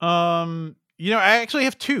 I actually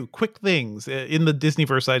have two quick things in the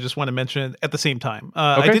Disneyverse I just want to mention at the same time.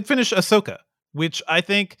 Okay. I did finish Ahsoka, which I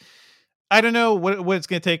think, I don't know what it's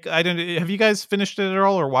going to take. Have you guys finished it at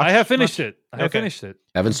all or watched? I have finished it. I have finished it.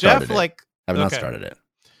 I haven't started it. I have not started it.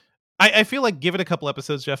 I feel like give it a couple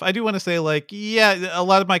episodes, Jeff. I do want to say, like, yeah, a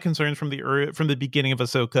lot of my concerns from the beginning of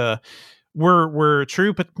Ahsoka were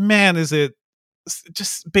true, but man, is it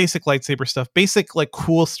just basic lightsaber stuff, basic like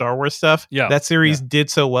cool Star Wars stuff. Yeah, that series did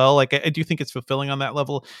so well. Like I do think it's fulfilling on that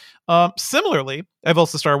level. Similarly, I've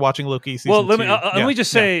also started watching Loki season well, let two. me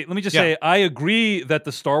just say, I agree that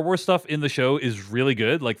the Star Wars stuff in the show is really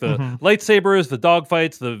good. Like the lightsabers, the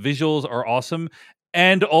dogfights, the visuals are awesome.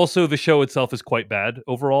 And also the show itself is quite bad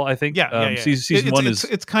overall, I think. Season one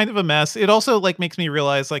it's kind of a mess. It also like makes me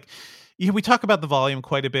realize like, we talk about the volume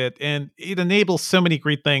quite a bit, and it enables so many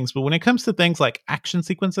great things. But when it comes to things like action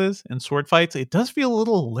sequences and sword fights, it does feel a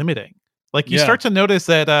little limiting. Like you start to notice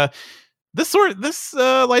that this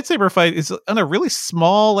lightsaber fight is on a really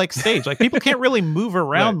small like stage. Like people can't really move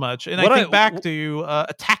around much. And I think back to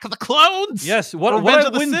Attack of the Clones. Yes, what I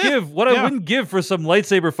wouldn't give for some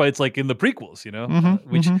lightsaber fights like in the prequels, you know,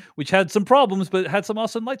 which had some problems but had some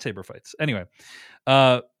awesome lightsaber fights. Anyway,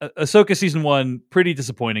 Ahsoka season 1 pretty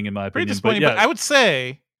disappointing in my opinion. Pretty disappointing, but I would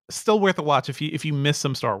say still worth a watch if you miss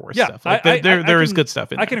some Star Wars stuff. Like there is good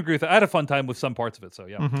stuff in there. I can agree with that. I had a fun time with some parts of it, so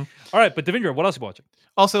yeah. All right, but Devindra, what else are you watching?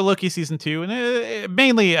 Also Loki season 2, and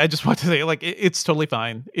mainly I just want to say like it's totally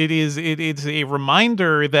fine. It's a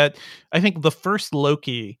reminder that I think the first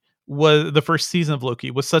season of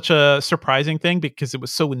Loki was such a surprising thing because it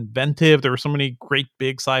was so inventive. There were so many great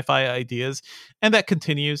big sci-fi ideas, and that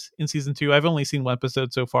continues in season 2. I've only seen one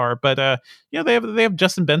episode so far, but they have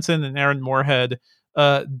Justin Benson and Aaron Moorhead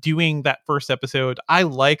doing that first episode. I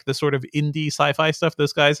like the sort of indie sci-fi stuff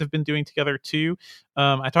those guys have been doing together too.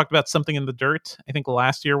 I talked about Something in the Dirt, I think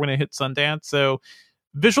last year when it hit Sundance. So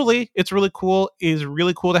visually, it's really cool. It's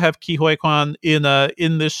really cool to have Ke Huy Quan in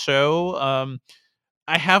this show.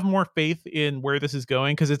 I have more faith in where this is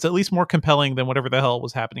going because it's at least more compelling than whatever the hell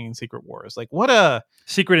was happening in Secret Wars. Like what a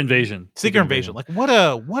Secret Invasion. Like what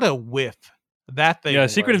a whiff that thing. Yeah,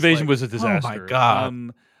 Secret Invasion like, was a disaster. Oh my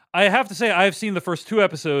god. I have to say, I've seen the first 2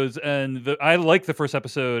 episodes, and I liked the first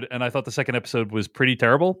episode, and I thought the second episode was pretty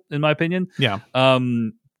terrible, in my opinion. Yeah.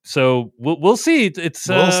 So we'll see.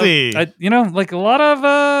 We'll see. Like a lot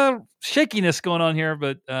of shakiness going on here,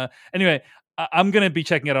 but anyway, I'm going to be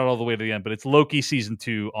checking it out all the way to the end. But it's Loki season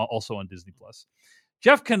 2, also on Disney Plus.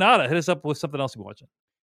 Jeff Kanata, hit us up with something else you're watching.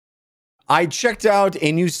 I checked out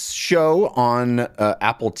a new show on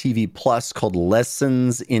Apple TV Plus called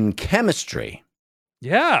Lessons in Chemistry.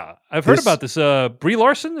 Yeah, I've heard about this. Brie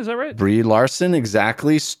Larson, is that right? Brie Larson,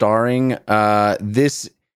 exactly. Starring this.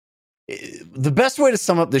 The best way to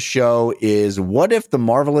sum up the show is: what if the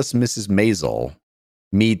marvelous Mrs. Maisel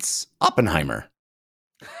meets Oppenheimer?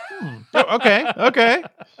 Okay,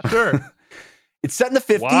 sure. It's set in the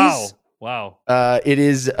 50s. Wow. It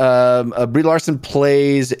is Brie Larson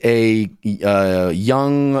plays a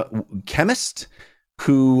young chemist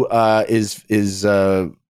who is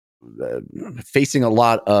facing a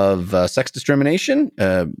lot of sex discrimination,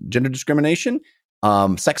 gender discrimination,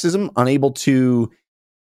 sexism, unable to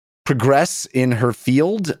progress in her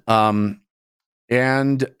field, and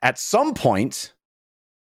at some point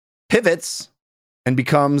pivots and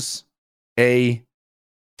becomes a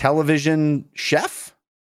television chef.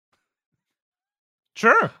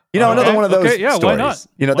 Sure. Another one of those stories. Why not?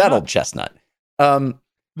 That old chestnut.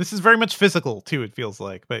 This is very much physical too, it feels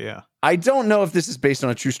like, but yeah. I don't know if this is based on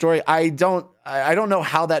a true story. I don't know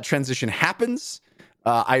how that transition happens.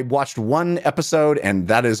 I watched one episode, and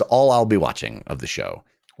that is all I'll be watching of the show.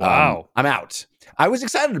 Wow. I'm out. I was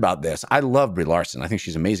excited about this. I love Brie Larson. I think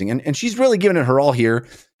she's amazing. And she's really given it her all here,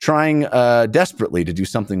 trying desperately to do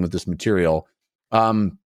something with this material.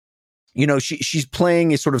 She's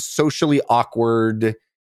playing a sort of socially awkward,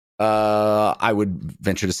 I would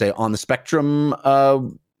venture to say on the spectrum,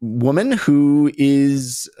 woman who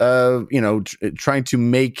is, trying to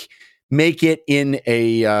make it in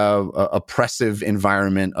a oppressive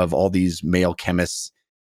environment of all these male chemists.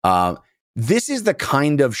 This is the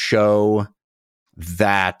kind of show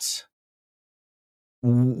that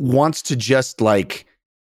wants to just like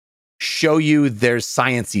show you there's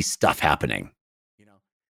sciencey stuff happening.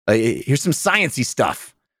 Here's some sciencey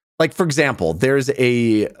stuff. Like, for example, there's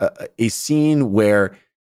a scene where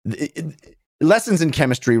Lessons in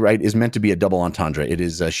Chemistry, right, is meant to be a double entendre. It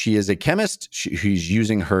is she is a chemist. She's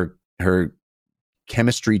using her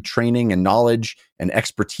chemistry training and knowledge and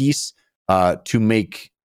expertise to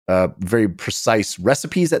make very precise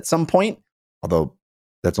recipes at some point, although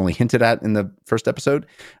that's only hinted at in the first episode.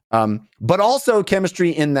 But also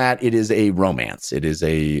chemistry in that it is a romance. It is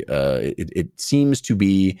it seems to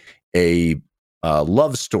be a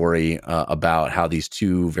love story about how these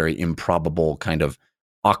two very improbable kind of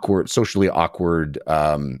socially awkward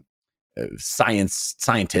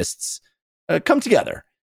scientists come together.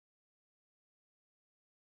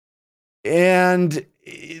 And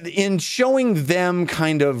in showing them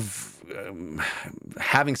kind of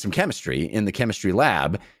having some chemistry in the chemistry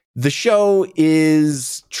lab, the show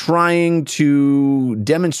is trying to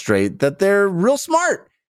demonstrate that they're real smart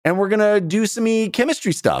and we're going to do some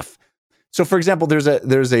chemistry stuff. So, for example, there's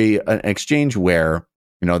an exchange where,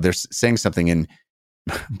 they're saying something and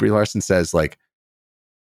Brie Larson says like,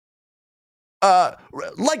 I'm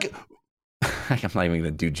not even going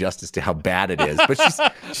to do justice to how bad it is, but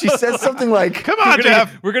she says something like, "Come on,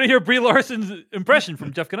 Jeff." We're going to hear Brie Larson's impression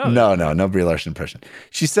from Jeff Canova. No Brie Larson impression.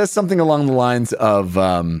 She says something along the lines of,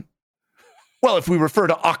 well, if we refer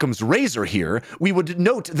to Occam's razor here, we would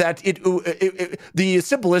note that the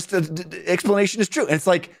simplest explanation is true. And it's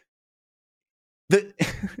like,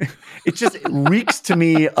 it just reeks to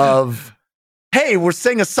me of, hey, we're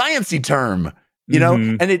saying a sciencey term.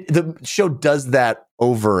 And the show does that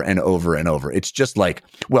over and over and over. It's just like,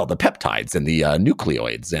 well, the peptides and the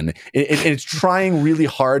nucleoids, and it's trying really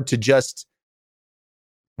hard to just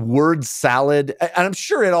word salad. And I'm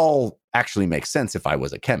sure it all actually makes sense if I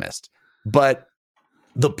was a chemist, but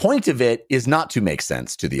the point of it is not to make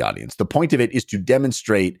sense to the audience. The point of it is to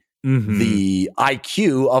demonstrate the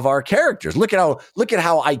IQ of our characters. Look at how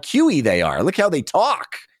IQ-y they are. Look how they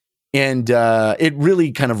talk. And it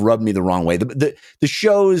really kind of rubbed me the wrong way. The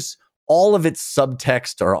show's, all of its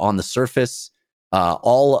subtext are on the surface.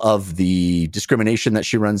 All of the discrimination that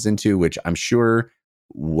she runs into, which I'm sure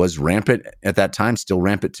was rampant at that time, still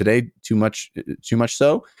rampant today, too much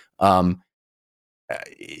so.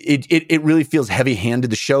 It really feels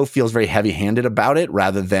heavy-handed. The show feels very heavy-handed about it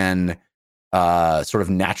rather than sort of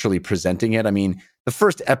naturally presenting it. I mean, the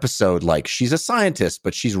first episode, like, she's a scientist,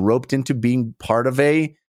 but she's roped into being part of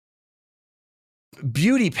a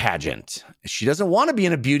beauty pageant. She doesn't want to be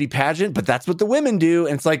in a beauty pageant, but that's what the women do.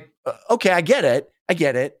 And it's like, okay, I get it.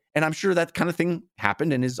 And I'm sure that kind of thing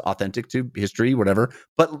happened and is authentic to history, whatever.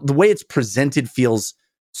 But the way it's presented feels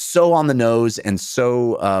so on the nose and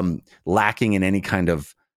so lacking in any kind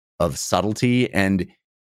of subtlety. And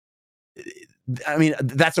I mean,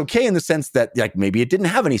 that's okay in the sense that, like, maybe it didn't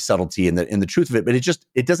have any subtlety in the truth of it, but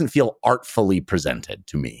it doesn't feel artfully presented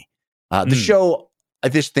to me. The show, I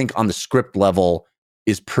just think on the script level,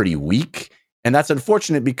 is pretty weak. And that's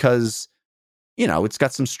unfortunate because, it's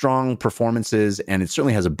got some strong performances and it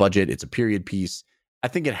certainly has a budget. It's a period piece. I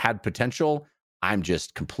think it had potential. I'm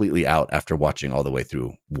just completely out after watching all the way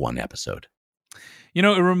through one episode. It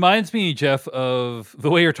reminds me, Jeff, of the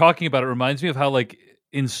way you're talking about it. Reminds me of how, like,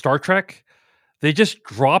 in Star Trek, they just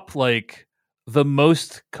drop like the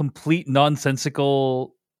most complete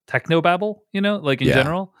nonsensical technobabble, like in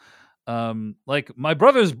general. Like, my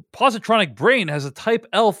brother's positronic brain has a type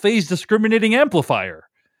L phase discriminating amplifier,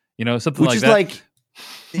 something like that. Which is like,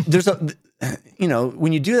 there's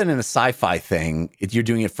when you do that in a sci-fi thing, you're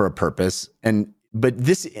doing it for a purpose. But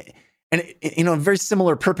this, and a very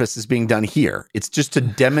similar purpose is being done here. It's just to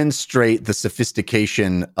demonstrate the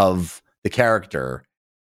sophistication of the character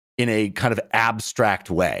in a kind of abstract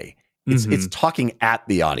way. It's talking at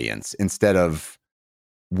the audience instead of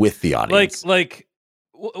with the audience.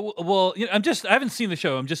 Well, I haven't seen the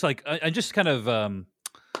show. I'm just like, I just kind of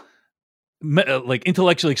like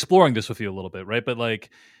intellectually exploring this with you a little bit, right? But like,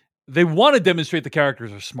 they want to demonstrate the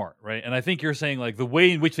characters are smart, right? And I think you're saying like the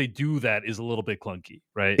way in which they do that is a little bit clunky,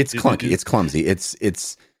 right? It's clunky. It's clumsy. It's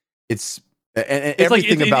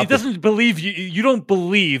everything like about it doesn't believe you. You don't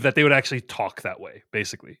believe that they would actually talk that way.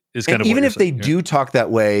 Basically, is kind of even if they do talk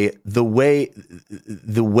that way, the way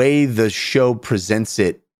the show presents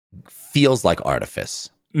it feels like artifice.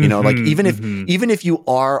 Like even if you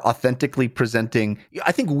are authentically presenting,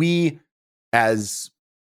 I think we as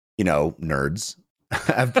nerds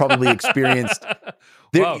have probably experienced.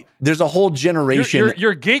 There's a whole generation.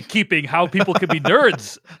 You're gatekeeping how people can be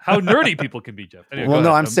nerds, how nerdy people can be, Jeff. Anyway, well,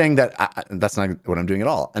 no, I'm saying that that's not what I'm doing at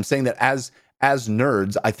all. I'm saying that as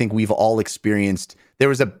nerds, I think we've all experienced. There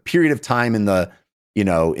was a period of time in the in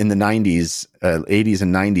the 90s, 80s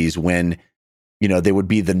and 90s when they would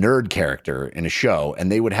be the nerd character in a show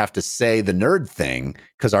and they would have to say the nerd thing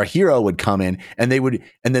because our hero would come in and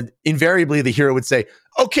then invariably the hero would say,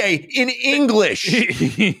 okay, in English.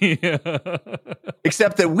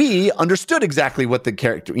 Except that we understood exactly what the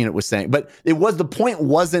character was saying. But the point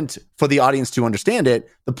wasn't for the audience to understand it.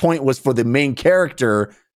 The point was for the main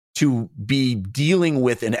character to be dealing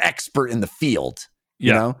with an expert in the field.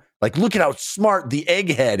 Like, look at how smart the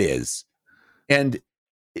egghead is. And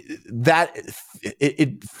that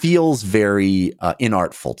it feels very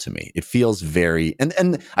inartful to me. It feels very,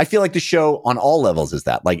 and I feel like the show on all levels is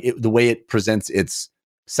that, like, the way it presents its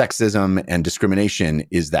sexism and discrimination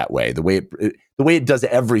is that way. The way it does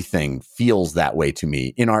everything feels that way to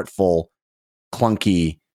me. Inartful,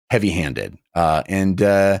 clunky, heavy-handed, and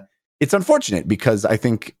it's unfortunate because I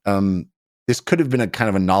think this could have been a kind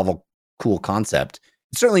of a novel, cool concept.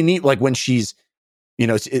 It's certainly neat, like when she's,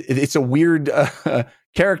 it's a weird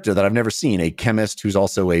character that I've never seen, a chemist who's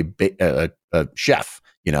also a chef,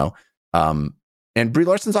 and Brie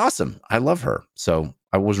Larson's awesome. I love her. So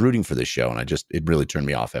I was rooting for this show, and it really turned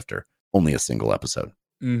me off after only a single episode.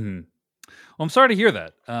 Mm-hmm. Well, I'm sorry to hear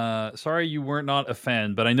that. Sorry you were not a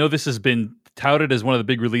fan, but I know this has been touted as one of the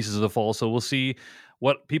big releases of the fall, so we'll see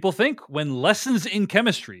what people think when Lessons in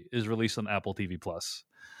Chemistry is released on Apple TV+.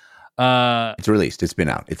 It's released. It's been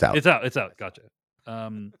out. It's out. It's out. Gotcha.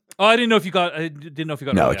 I didn't know if you got.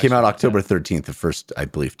 No, it came out October 13th. The first, I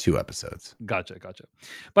believe, 2 episodes. Gotcha.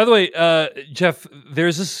 By the way, Jeff,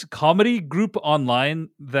 there's this comedy group online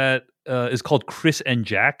that is called Chris and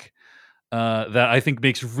Jack that I think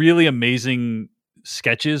makes really amazing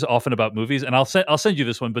sketches, often about movies. And I'll send you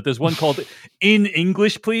this one. But there's one called "In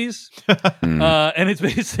English, Please," and it's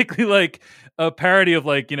basically like a parody of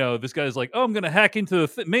this guy's like, oh, I'm going to hack into the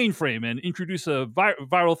mainframe and introduce a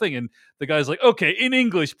viral thing. And the guy's like, okay, in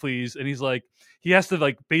English, please. And he's like, he has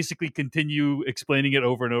to basically continue explaining it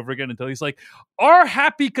over and over again until he's like, our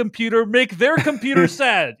happy computer make their computer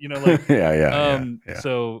sad. Yeah.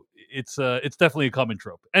 So it's definitely a common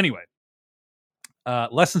trope. Anyway,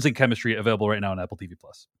 Lessons in Chemistry available right now on Apple TV+.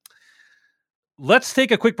 Let's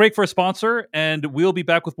take a quick break for a sponsor, and we'll be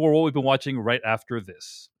back with more what we've been watching right after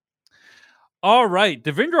this. All right,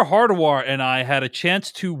 Devindra Hardawar and I had a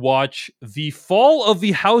chance to watch The Fall of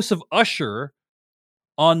the House of Usher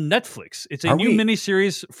on Netflix. It's a new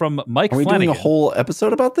miniseries from Mike Flanagan. Are we doing a whole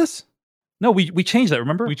episode about this? No, we changed that,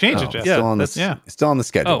 remember? We changed it, Jeff. Yeah, it's still on the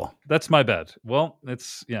schedule. Oh, that's my bad. Well, but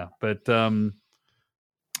that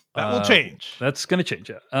will change. That's going to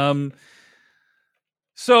change, yeah.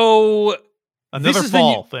 So another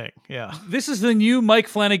fall thing. Yeah. This is the new Mike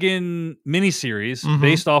Flanagan miniseries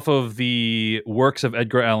based off of the works of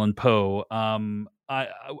Edgar Allan Poe. I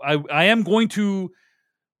am going to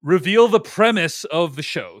reveal the premise of the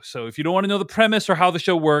show. So if you don't want to know the premise or how the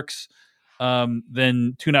show works,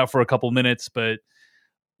 then tune out for a couple minutes. But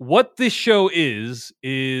what this show is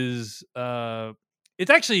it's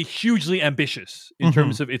actually hugely ambitious in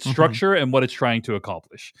terms of its structure and what it's trying to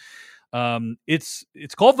accomplish.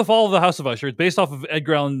 It's called The Fall of the House of Usher. It's based off of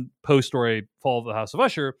Edgar Allan Poe's story, Fall of the House of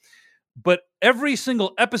Usher. But every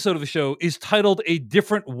single episode of the show is titled a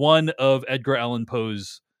different one of Edgar Allan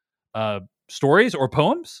Poe's stories or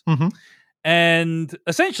poems. And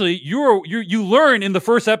essentially, you learn in the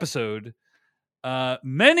first episode,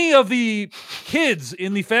 many of the kids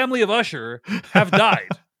in the family of Usher have died.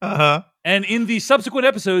 And in the subsequent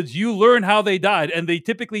episodes, you learn how they died, and they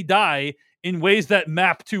typically die in ways that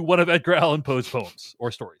map to one of Edgar Allan Poe's poems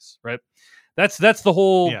or stories, right? That's the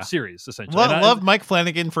whole series, essentially. Love Mike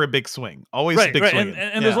Flanagan for a big swing. Always big swing.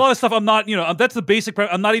 And there's a lot of stuff I'm not, that's the basic,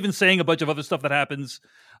 I'm not even saying a bunch of other stuff that happens.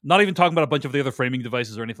 I'm not even talking about a bunch of the other framing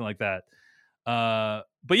devices or anything like that.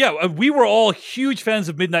 But yeah, we were all huge fans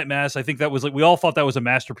of Midnight Mass. I think that was we all thought that was a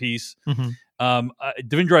masterpiece.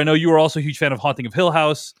 Devindra, I know you were also a huge fan of Haunting of Hill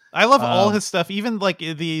House. I love all his stuff, even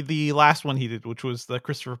the last one he did, which was the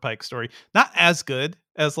Christopher Pike story. Not as good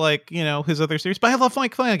as his other series, but I love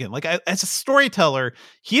Mike Flanagan. As a storyteller,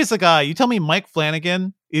 he is a guy. You tell me Mike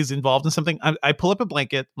Flanagan is involved in something, I pull up a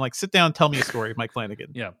blanket, I'm like, sit down, tell me a story, Mike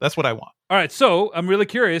Flanagan. Yeah, that's what I want. All right, so I'm really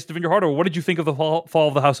curious, Devindra Hardawar, what did you think of the Fall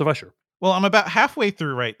of the House of Usher? Well, I'm about halfway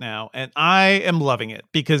through right now, and I am loving it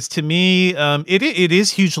because to me, it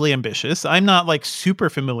is hugely ambitious. I'm not super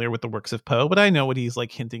familiar with the works of Poe, but I know what he's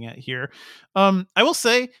hinting at here. I will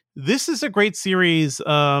say this is a great series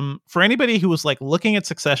for anybody who was looking at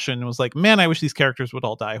Succession and was like, man, I wish these characters would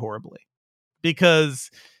all die horribly,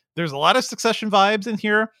 because there's a lot of Succession vibes in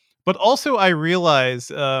here. But also I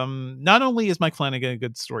realize not only is Mike Flanagan a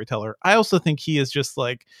good storyteller, I also think he is just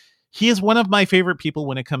he is one of my favorite people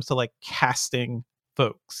when it comes to casting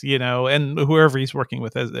folks, and whoever he's working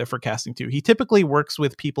with for casting too. He typically works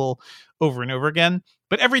with people over and over again,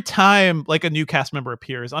 but every time a new cast member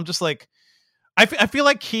appears, I'm just I feel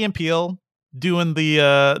like Key and Peele doing the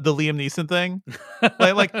Liam Neeson thing,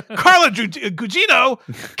 Carla Gugino,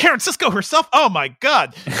 Karen Sisco herself. Oh my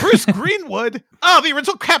God, Bruce Greenwood. Oh, the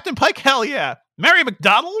original Captain Pike. Hell yeah, Mary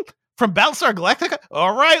McDonald from Battlestar Galactica.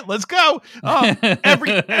 All right, let's go.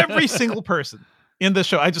 Every single person in the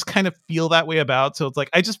show, I just kind of feel that way about. So it's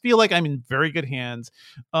I just feel like I'm in very good hands.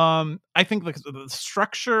 I think the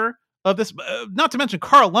structure of this, not to mention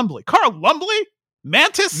Carl Lumbly.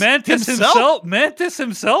 Mantis himself? Mantis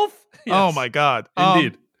himself? Yes. Oh my God.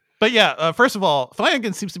 Indeed. But yeah, first of all,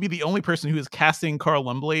 Flanagan seems to be the only person who is casting Carl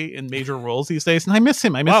Lumbly in major roles these days, and I miss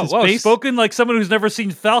him. I miss his face. Spoken like someone who's never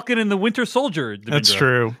seen Falcon and the Winter Soldier. Devindra. That's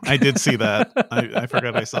true. I did see that. I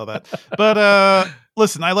forgot I saw that. But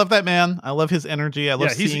listen, I love that man. I love his energy. I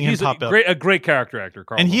love seeing him pop up. A great character actor,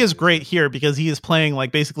 Carl. And he is great here because he is playing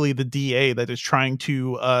like basically the DA that is trying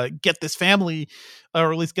to get this family,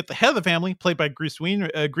 or at least get the head of the family, played by Bruce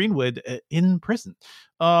Greenwood, in prison.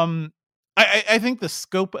 I think the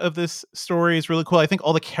scope of this story is really cool. I think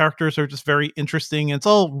all the characters are just very interesting. And it's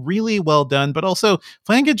all really well done, but also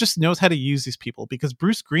Flanagan just knows how to use these people, because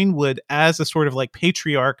Bruce Greenwood as a sort of like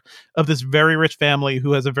patriarch of this very rich family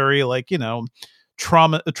who has a very like,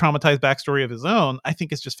 traumatized backstory of his own, I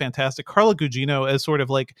think is just fantastic. Carla Gugino as sort of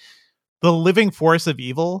like the living force of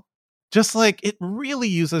evil, just like it really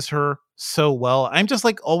uses her so well. I'm just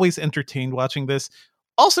like always entertained watching this.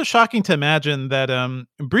 Also shocking to imagine that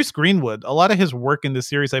Bruce Greenwood, a lot of his work in this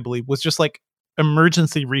series, I believe, was just like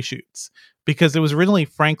emergency reshoots, because it was originally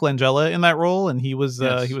Frank Langella in that role, and he was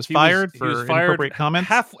fired for inappropriate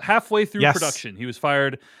comments. Halfway through production, he was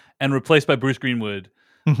fired and replaced by Bruce Greenwood.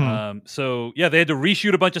 Mm-hmm. So yeah, they had to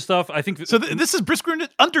reshoot a bunch of stuff. I think this is Bruce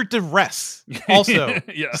Greenwood under duress. Also,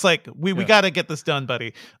 yeah. It's like we got to get this done,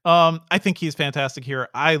 buddy. I think he's fantastic here.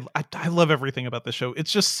 I love everything about the show.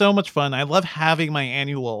 It's just so much fun. I love having my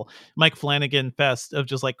annual Mike Flanagan fest of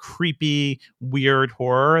just like creepy, weird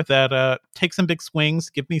horror that takes some big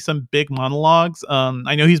swings, give me some big monologues.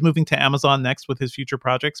 I know he's moving to Amazon next with his future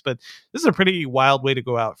projects, but this is a pretty wild way to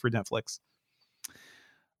go out for Netflix.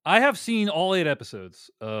 I have seen all 8 episodes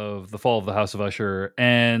of The Fall of the House of Usher,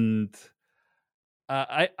 and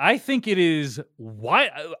I think it is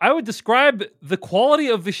I would describe the quality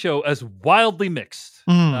of the show as wildly mixed.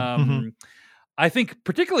 I think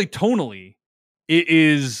particularly tonally, it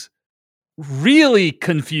is really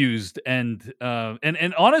confused, and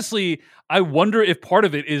honestly, I wonder if part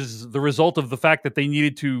of it is the result of the fact that they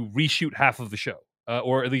needed to reshoot half of the show,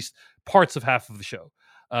 or at least parts of half of the show.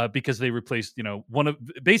 Because they replaced, one of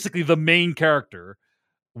basically the main character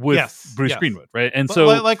with Bruce Greenwood, right? And so,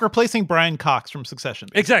 like replacing Brian Cox from Succession.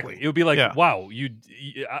 Basically. Exactly, it would be like, wow,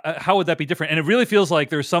 how would that be different? And it really feels like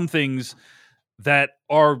there's some things that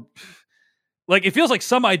are, like, it feels like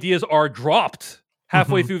some ideas are dropped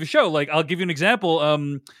halfway through the show. Like, I'll give you an example.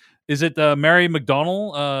 Is it Mary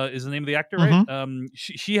McDonnell? Is the name of the actor, right?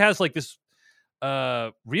 She has like this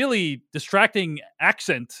really distracting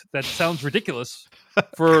accent that sounds ridiculous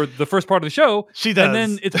for the first part of the show. She does. And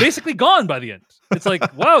then it's basically gone by the end. It's like,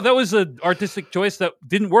 wow, that was an artistic choice that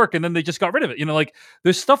didn't work, and then they just got rid of it. Like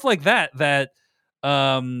there's stuff like that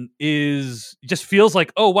is just feels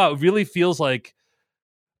like, oh wow, it really feels like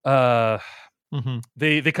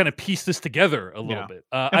they kind of pieced this together a little bit.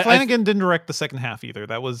 And Flanagan didn't direct the second half either.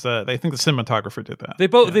 That was I think the cinematographer did that. They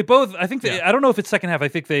both. I think I don't know if it's second half. I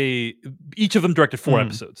think each of them directed 4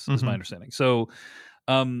 episodes. Is my understanding. So,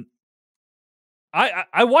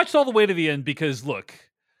 I watched all the way to the end because look,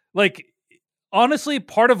 like honestly,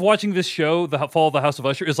 part of watching this show, The Fall of the House of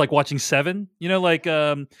Usher, is like watching Seven.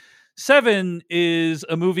 Seven is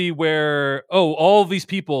a movie where all of these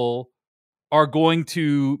people are going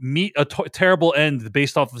to meet a terrible end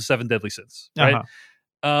based off of the 7 deadly sins, right?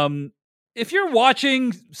 If you're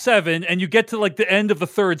watching Seven and you get to like the end of the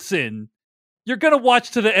 3rd sin, you're going to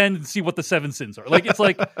watch to the end and see what the 7 sins are. Like, it's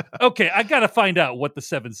like, okay, I got to find out what the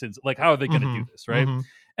 7 sins, like, how are they going to do this, right?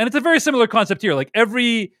 And it's a very similar concept here. Like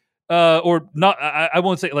every, or not, I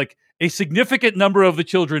won't say, like a significant number of the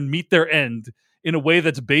children meet their end in a way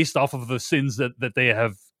that's based off of the sins that they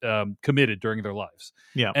have committed during their lives.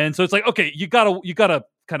 Yeah. And so it's like, okay, you gotta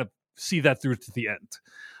kind of see that through to the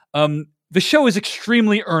end. The show is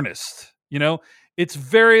extremely earnest. It's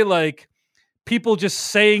very like people just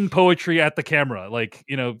saying poetry at the camera, like,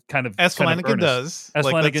 kind of as Flanagan does. As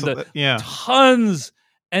Flanagan does. Yeah. Tons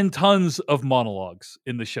and tons of monologues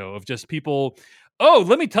in the show of just people,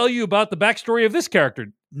 let me tell you about the backstory of this character.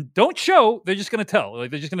 Don't show, they're just going to tell. Like,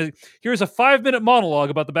 they're just going to, here's a 5-minute monologue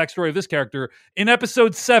about the backstory of this character in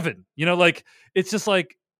episode 7. Like, it's just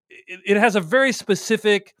like, it has a very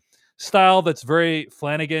specific style that's very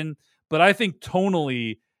Flanagan, but I think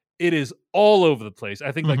tonally, it is all over the place.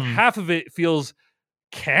 I think like half of it feels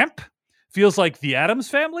camp, feels like The Addams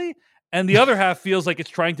Family, and the other half feels like it's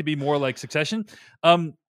trying to be more like Succession.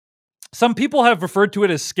 Some people have referred to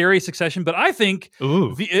it as scary Succession, but I think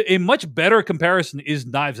a much better comparison is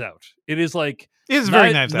Knives Out. It is like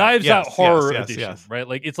very Knives Out horror edition, right?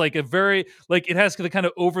 Like it's like a very like it has the kind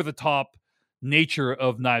of over the top nature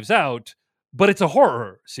of Knives Out, but it's a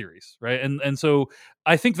horror series, right? And so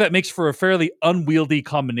I think that makes for a fairly unwieldy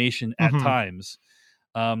combination at times.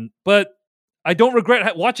 But I don't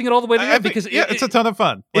regret watching it all the way to the end because it's a ton of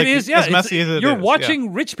fun. Like, it is, as messy as it you're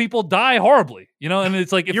watching rich people die horribly, and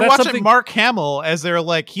it's like if you're watching Mark Hamill as they're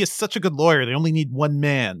like, he is such a good lawyer. They only need one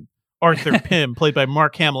man, Arthur Pym, played by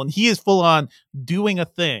Mark Hamill, and he is full on doing a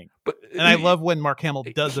thing. And I love when Mark Hamill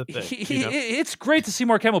does a thing. It's great to see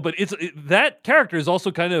Mark Hamill, but that character is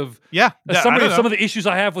also kind of some of the issues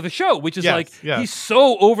I have with the show, which is he's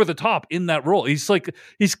so over the top in that role. He's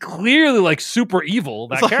clearly like super evil.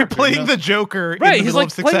 That character, like playing the Joker, right? He's like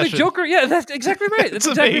playing the Joker. Yeah, that's exactly right. That's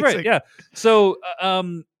exactly right. Yeah. So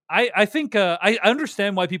I think I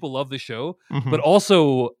understand why people love the show, but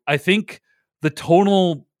also I think the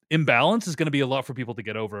tonal imbalance is going to be a lot for people to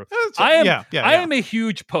get over. I am a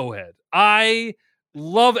huge Poe head. I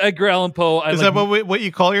love Edgar Allan Poe. Is that what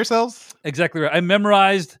you call yourselves? Exactly right. I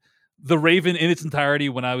memorized The Raven in its entirety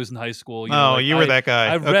when I was in high school. You were that guy.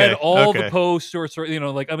 I read all the Poe short stories.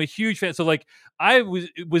 I'm a huge fan. So I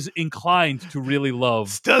was inclined to really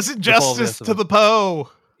love. Does it justice to the Poe?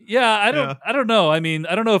 Yeah, I don't know. I mean,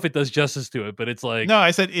 I don't know if it does justice to it, but it's like no,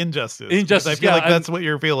 I said injustice. Injustice. I feel like that's what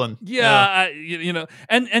you're feeling. Yeah,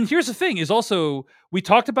 and here's the thing: is also we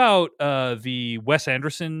talked about the Wes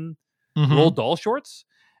Anderson Roald Dahl shorts,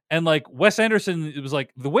 and like Wes Anderson, it was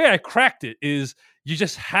like the way I cracked it is you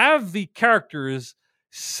just have the characters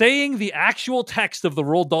saying the actual text of the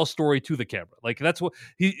Roald Dahl story to the camera. Like that's what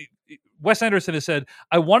Wes Anderson has said,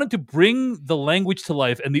 I wanted to bring the language to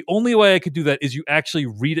life, and the only way I could do that is you actually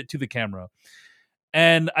read it to the camera.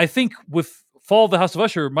 And I think with Fall of the House of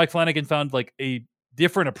Usher, Mike Flanagan found like a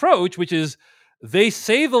different approach, which is they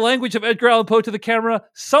say the language of Edgar Allan Poe to the camera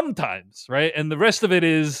sometimes, right? And the rest of it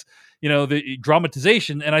is, the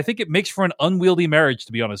dramatization. And I think it makes for an unwieldy marriage,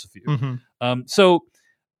 to be honest with you. So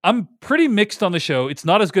I'm pretty mixed on the show. It's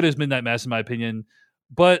not as good as Midnight Mass, in my opinion,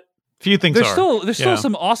 but few things there's still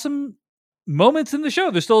some awesome moments in the show.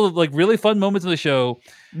 There's still like really fun moments in the show.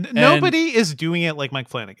 Nobody is doing it like Mike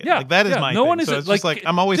Flanagan. Yeah, like that is my. No thing. One is so it's just like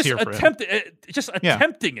I'm always here for him. Just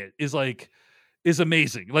attempting it is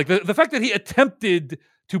amazing. Like the fact that he attempted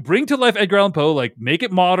to bring to life Edgar Allan Poe, like make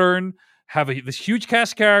it modern, have this huge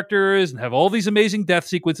cast of characters, and have all these amazing death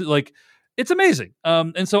sequences. Like it's amazing.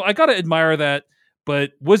 And so I gotta admire that.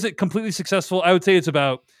 But was it completely successful? I would say it's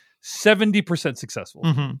about 70% successful.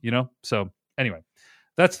 So anyway.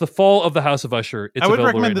 That's The Fall of the House of Usher. I would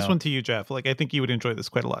recommend this one to you, Jeff. Like, I think you would enjoy this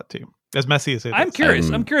quite a lot too. As messy as it is. I'm curious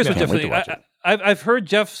what Jeff thinks. I've heard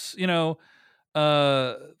Jeff's,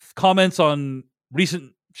 comments on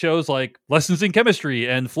recent shows like Lessons in Chemistry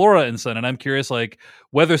and Flora and Son, and I'm curious, like,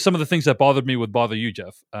 whether some of the things that bothered me would bother you,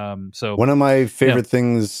 Jeff. So one of my favorite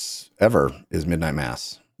things ever is Midnight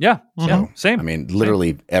Mass. Yeah, same. I mean,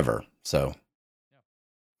 literally ever. So.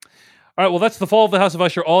 All right, well, that's The Fall of the House of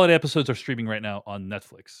Usher. All 8 episodes are streaming right now on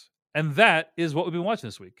Netflix. And that is what we've been watching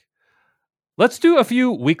this week. Let's do a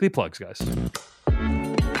few weekly plugs, guys.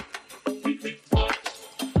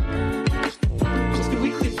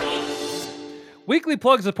 Weekly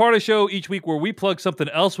plugs is a part of the show each week where we plug something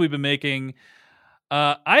else we've been making.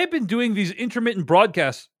 I've been doing these intermittent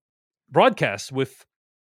broadcasts with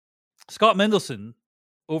Scott Mendelson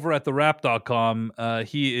over at therap.com.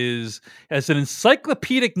 He has an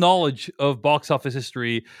encyclopedic knowledge of box office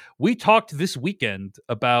history. We talked this weekend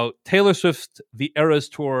about Taylor Swift, The Eras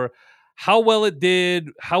Tour, how well it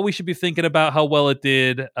did, how we should be thinking about how well it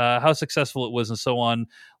did, how successful it was, and so on.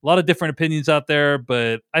 A lot of different opinions out there,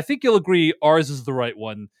 but I think you'll agree ours is the right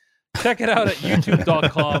one. Check it out at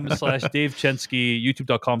youtube.com/Dave Chensky,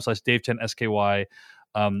 youtube.com/Dave Chen SKY.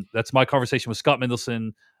 That's my conversation with Scott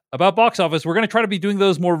Mendelson about box office. We're going to try to be doing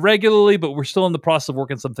those more regularly, but we're still in the process of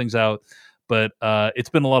working some things out. But it's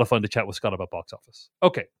been a lot of fun to chat with Scott about box office.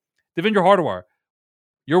 Okay, Devendra Hardawar,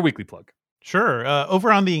 your weekly plug. Sure.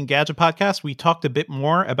 Over on the Engadget podcast, we talked a bit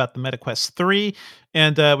more about the MetaQuest 3,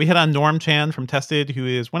 and we had on Norm Chan from Tested, who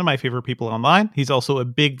is one of my favorite people online. He's also a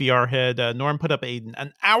big VR head. Norm put up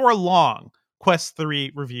an hour-long Quest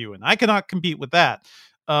 3 review, and I cannot compete with that.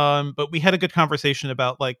 But we had a good conversation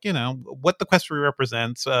about, what the Quest 3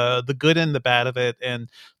 represents, the good and the bad of it, and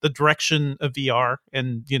the direction of VR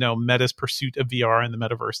and, Meta's pursuit of VR and the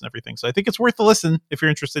metaverse and everything. So I think it's worth a listen if you're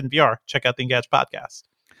interested in VR. Check out the Engadget podcast.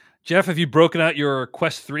 Jeff, have you broken out your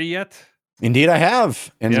Quest 3 yet? Indeed, I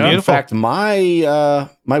have. And in fact, my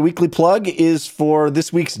weekly plug is for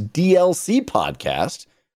this week's DLC podcast,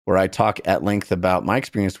 where I talk at length about my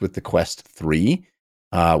experience with the Quest 3,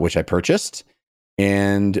 which I purchased.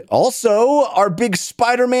 And also our big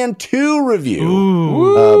Spider-Man 2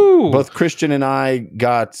 review. Both Christian and I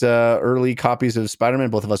got early copies of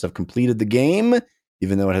Spider-Man. Both of us have completed the game,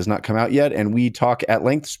 even though it has not come out yet. And we talk at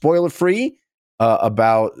length, spoiler-free,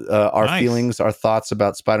 about our feelings, our thoughts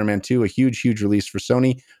about Spider-Man 2, a huge release for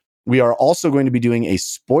Sony. We are also going to be doing a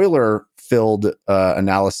spoiler-filled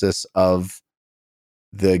analysis of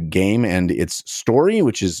the game and its story,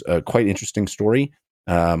 which is a quite interesting story.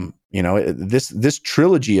 This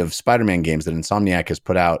trilogy of Spider-Man games that Insomniac has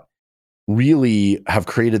put out really have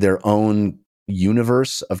created their own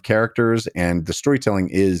universe of characters, and the storytelling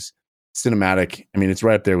is cinematic. I mean, it's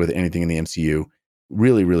right up there with anything in the MCU.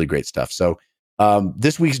 Really, really great stuff. So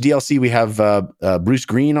this week's DLC, we have Bruce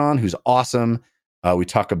Green on, who's awesome. We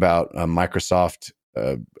talk about Microsoft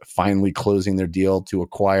finally closing their deal to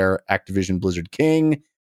acquire Activision Blizzard King.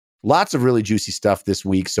 Lots of really juicy stuff this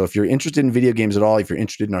week. So if you're interested in video games at all, if you're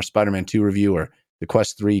interested in our Spider-Man 2 review or the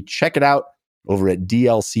Quest 3, check it out over at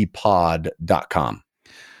dlcpod.com.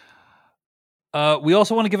 We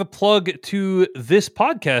also want to give a plug to this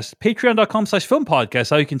podcast, patreon.com/film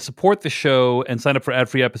podcast, how you can support the show and sign up for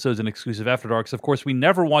ad-free episodes and exclusive After Darks. Of course, we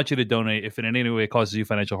never want you to donate if in any way it causes you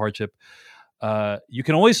financial hardship. You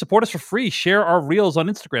can always support us for free. Share our reels on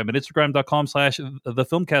Instagram at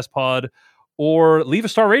instagram.com/thefilmcastpod, or leave a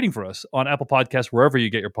star rating for us on Apple Podcasts, wherever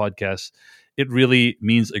you get your podcasts. It really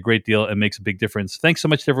means a great deal and makes a big difference. Thanks so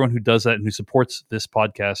much to everyone who does that and who supports this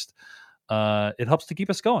podcast. It helps to keep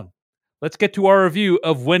us going. Let's get to our review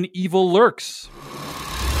of When Evil Lurks.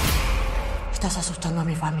 Estás asustando a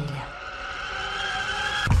mi familia.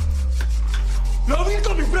 ¡Lo vi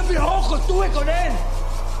con mis propios ojos! ¡Estuve con él!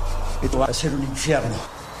 Esto va a ser un infierno.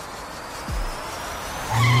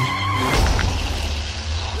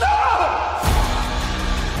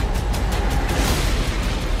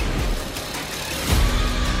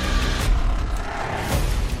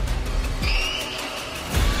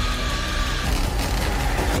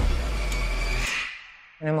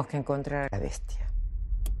 Tenemos que encontrar a la bestia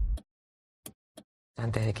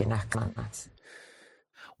antes de que nazcan más.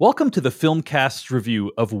 Welcome to the Filmcast's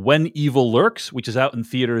review of When Evil Lurks, which is out in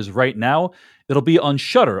theaters right now. It'll be on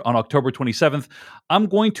Shudder on October 27th. I'm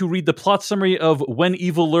going to read the plot summary of When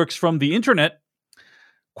Evil Lurks from the internet.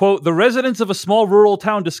 Quote, the residents of a small rural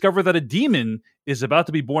town discover that a demon is about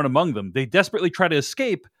to be born among them. They desperately try to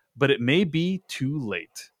escape, but it may be too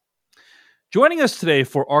late. Joining us today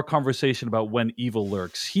for our conversation about When Evil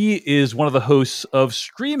Lurks, he is one of the hosts of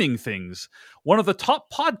Streaming Things, one of the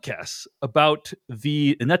top podcasts about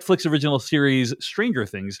the Netflix original series Stranger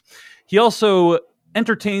Things. He also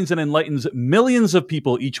entertains and enlightens millions of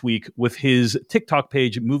people each week with his TikTok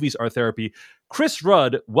page, Movies Are Therapy. Chris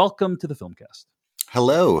Rudd, welcome to the Filmcast.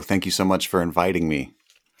 Hello. Thank you so much for inviting me.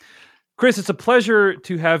 Chris, it's a pleasure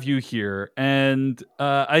to have you here. And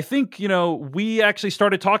I think, we actually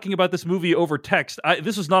started talking about this movie over text.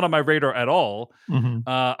 This was not on my radar at all. Mm-hmm.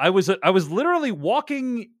 I was literally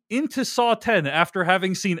walking into Saw 10 after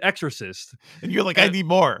having seen Exorcist. And you're like, I need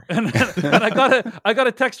more. And I got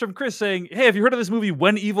a text from Chris saying, hey, have you heard of this movie,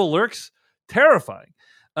 When Evil Lurks? Terrifying.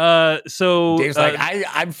 So Dave's like,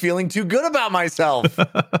 I'm feeling too good about myself.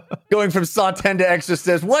 Going from Saw 10 to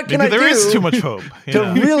Exorcist. What can I do? There is too much hope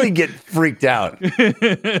to really get freaked out.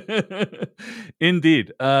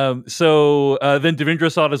 Indeed. So then Devindra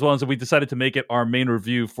saw it as well, and so we decided to make it our main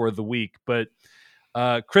review for the week. But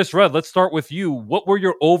Chris Rudd, let's start with you. What were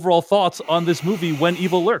your overall thoughts on this movie, When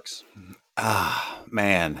Evil Lurks?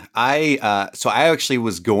 Man, I actually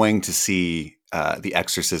was going to see The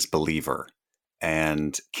Exorcist Believer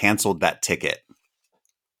and canceled that ticket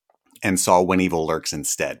and saw When Evil Lurks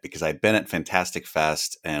instead, because I'd been at Fantastic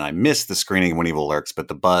Fest and I missed the screening of When Evil Lurks, but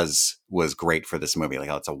the buzz was great for this movie. Like,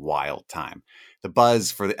 oh, it's a wild time. The buzz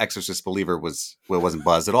for The Exorcist Believer wasn't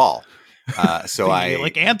buzz at all. So I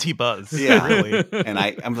like anti-buzz. Yeah, really. And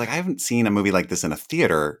I was like, I haven't seen a movie like this in a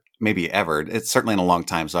theater, maybe ever. It's certainly in a long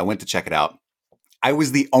time. So I went to check it out. I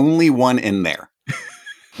was the only one in there,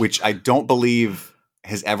 which I don't believe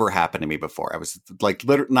has ever happened to me before. I was like,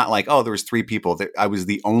 not like, oh, there was 3 people. I was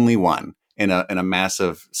the only one in a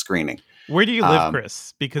massive screening. Where do you live,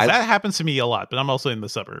 Chris? Because that happens to me a lot, but I'm also in the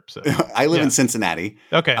suburbs. So. I live in Cincinnati.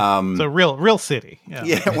 Okay, so real city.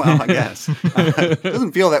 Yeah, well, I guess it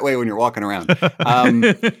doesn't feel that way when you're walking around.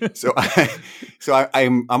 So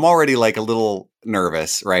I'm already like a little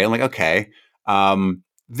nervous, right? I'm like, okay,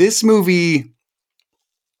 this movie,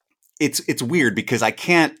 it's weird because I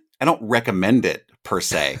don't recommend it per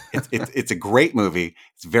se. It's a great movie.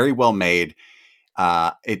 It's very well made.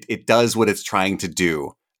 It does what it's trying to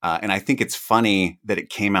do. And I think it's funny that it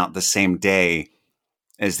came out the same day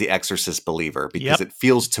as The Exorcist Believer, because it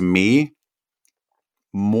feels to me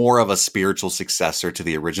more of a spiritual successor to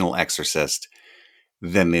the original Exorcist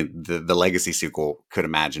than the legacy sequel could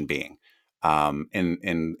imagine being.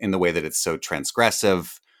 In the way that it's so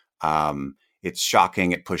transgressive. It's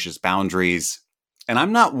shocking. It pushes boundaries.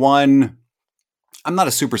 I'm not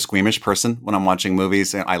a super squeamish person when I'm watching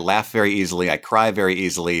movies. I laugh very easily. I cry very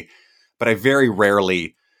easily, but I very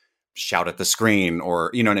rarely shout at the screen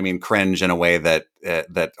or, you know what I mean, cringe in a way that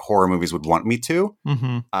that horror movies would want me to.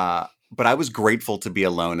 Mm-hmm. But I was grateful to be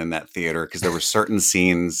alone in that theater because there were certain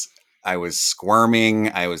scenes I was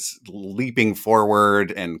squirming, I was leaping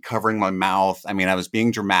forward and covering my mouth. I mean, I was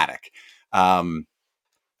being dramatic. And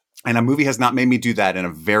a movie has not made me do that in a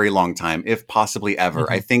very long time, if possibly ever.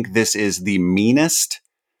 Mm-hmm. I think this is the meanest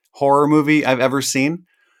horror movie I've ever seen.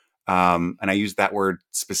 And I use that word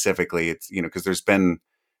specifically. It's, you know, because there's been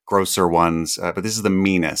grosser ones, but this is the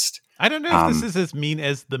meanest. I don't know if this is as mean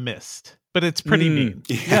as The Mist, but it's pretty mean.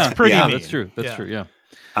 Yeah, it's pretty mean. That's true. That's true. Yeah.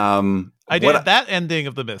 That ending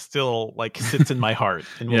of The Mist still like sits in my heart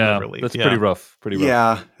and will never leave. That's pretty rough. Pretty rough.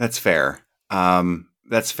 Yeah, that's fair.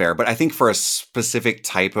 That's fair. But I think for a specific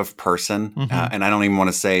type of person, and I don't even want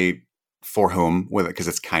to say for whom, with it because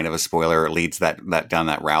it's kind of a spoiler, it leads that down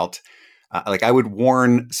that route. Like I would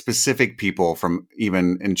warn specific people from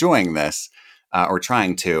even enjoying this or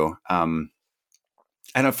trying to.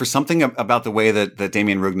 I know for something about the way that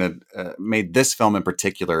Damien Rugna made this film in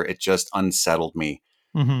particular, it just unsettled me.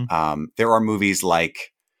 There are movies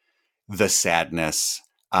like The Sadness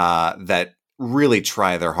that really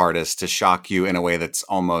try their hardest to shock you in a way that's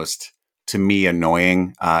almost, to me,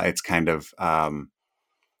 annoying. It's kind of,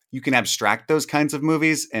 you can abstract those kinds of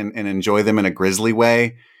movies and enjoy them in a grisly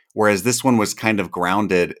way. Whereas this one was kind of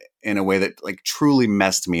grounded in a way that like truly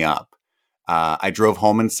messed me up. I drove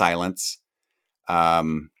home in silence.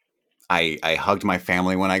 I hugged my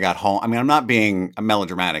family when I got home. I mean, I'm not being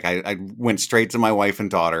melodramatic. I went straight to my wife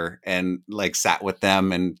and daughter and like sat with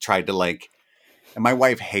them and tried to like, and my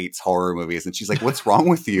wife hates horror movies and she's like, what's wrong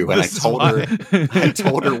with you? And I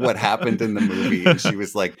told her what happened in the movie. And she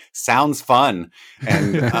was like, sounds fun.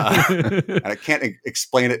 And, and I can't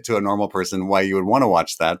explain it to a normal person why you would want to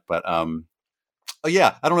watch that. But, oh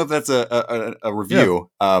yeah, I don't know if that's a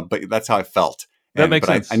review, but that's how I felt. That makes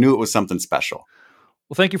sense. I knew it was something special.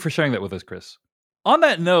 Well, thank you for sharing that with us, Chris. On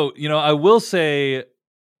that note, you know, I will say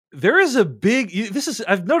there is a big,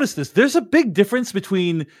 I've noticed this, there's a big difference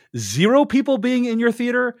between 0 people being in your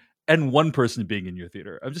theater and 1 person being in your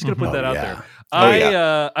theater. I'm just going to put that out there.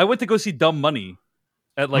 I went to go see Dumb Money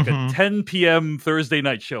at like a 10 p.m. Thursday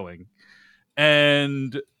night showing.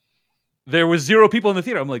 And there was 0 people in the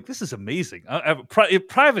theater. I'm like, this is amazing. I have a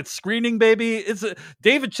private screening, baby. It's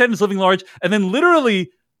David Chen is living large. And then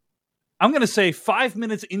literally, I'm going to say 5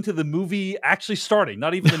 minutes into the movie actually starting,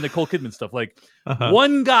 not even the Nicole Kidman stuff. Like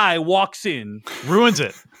one guy walks in, ruins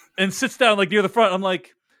it, and sits down like near the front. I'm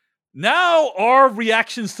like, now our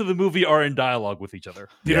reactions to the movie are in dialogue with each other.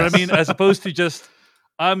 You know what I mean? As opposed to just,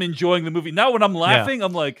 I'm enjoying the movie. Now when I'm laughing,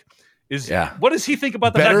 I'm like, what does he think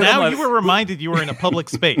about the fact now you were reminded you were in a public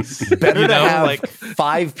space? Better to have like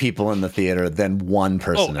 5 people in the theater than 1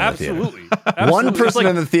 person in the theater. Absolutely. 1 person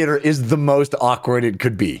in the theater is the most awkward it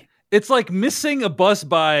could be. It's like missing a bus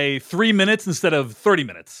by 3 minutes instead of 30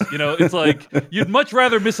 minutes. You know, it's like you'd much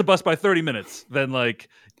rather miss a bus by 30 minutes than like,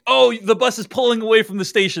 oh, the bus is pulling away from the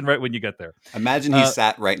station right when you get there. Imagine he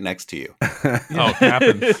sat right next to you. It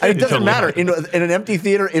happens. It doesn't matter. In an empty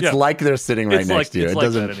theater, it's like they're sitting right next to you.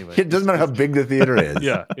 It doesn't matter how big the theater is.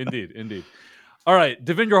 Yeah, indeed. All right,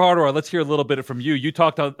 Devendra Hardwar, let's hear a little bit from you. You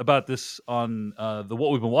talked about this on what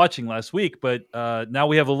we've been watching last week, but now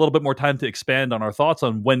we have a little bit more time to expand on our thoughts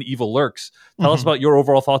on When Evil Lurks. Tell us about your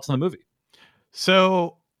overall thoughts on the movie.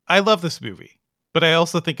 So I love this movie, but I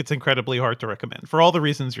also think it's incredibly hard to recommend for all the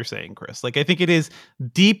reasons you're saying, Chris. Like, I think it is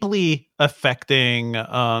deeply affecting,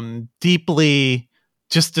 deeply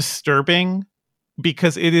just disturbing,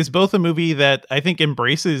 because it is both a movie that I think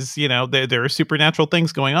embraces, you know, there are supernatural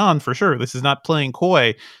things going on for sure. This is not playing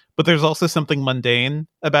coy, but there's also something mundane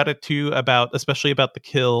about it too, especially about the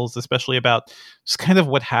kills, especially about just kind of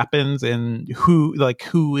what happens and who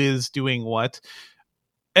is doing what.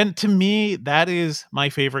 And to me, that is my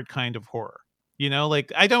favorite kind of horror. You know, like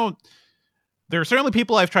there are certainly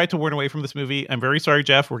people I've tried to warn away from this movie. I'm very sorry,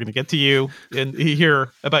 Jeff. We're going to get to you and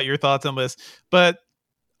hear about your thoughts on this, but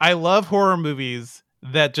I love horror movies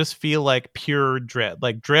that just feel like pure dread,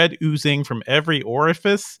 like dread oozing from every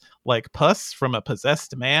orifice, like pus from a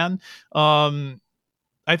possessed man. I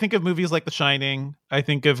think of movies like The Shining. I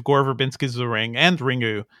think of Gore Verbinski's The Ring and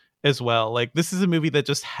Ringu as well. Like, this is a movie that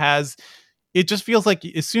just it just feels like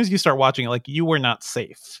as soon as you start watching it, like you were not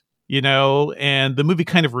safe, you know, and the movie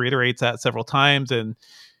kind of reiterates that several times, and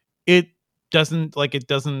it doesn't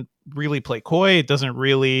really play coy. It doesn't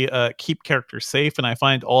really keep characters safe. And I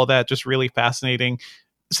find all that just really fascinating.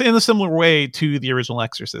 in a similar way to the original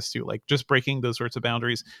Exorcist too, like just breaking those sorts of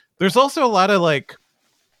boundaries. There's also a lot of like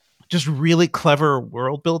just really clever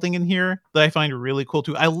world building in here that I find really cool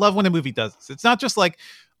too. I love when a movie does this. It's not just like,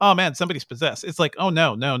 oh man, somebody's possessed. It's like, oh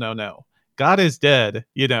no, God is dead.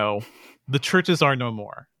 The churches are no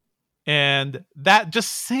more. And that,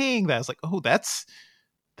 just saying that, is like, oh, that's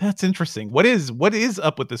interesting. What is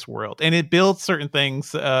up with this world? And it builds certain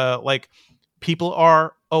things, like people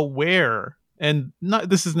are aware, and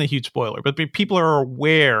this isn't a huge spoiler, but people are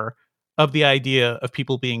aware of the idea of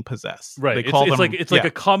people being possessed. Right. They call it's like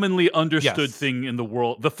a commonly understood thing in the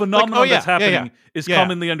world. The phenomenon that's happening is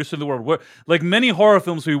commonly understood in the world. Where, like many horror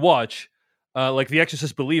films we watch, like The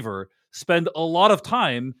Exorcist Believer, spend a lot of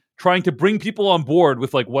time trying to bring people on board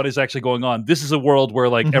with like what is actually going on. This is a world where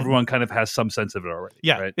like everyone kind of has some sense of it already.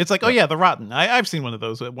 Yeah, right? It's like, oh yeah, The Rotten. I've seen one of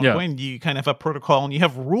those at one point. You kind of have a protocol and you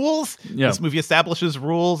have rules. Yeah. This movie establishes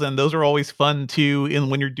rules, and those are always fun too.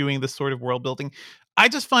 When you're doing this sort of world building, I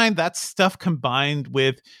just find that stuff combined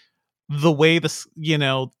with the way this,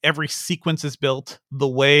 every sequence is built, the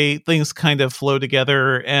way things kind of flow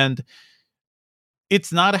together, and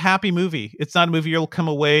it's not a happy movie. It's not a movie you'll come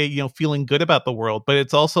away, feeling good about the world. But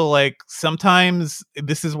it's also like, sometimes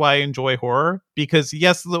this is why I enjoy horror, because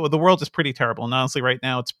yes, the world is pretty terrible. And honestly, right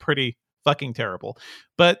now, it's pretty fucking terrible.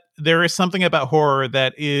 But there is something about horror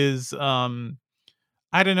that is, I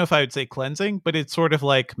don't know if I would say cleansing, but it's sort of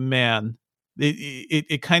like, man,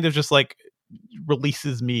 it kind of just like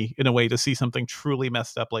releases me in a way to see something truly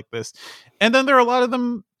messed up like this. And then there are a lot of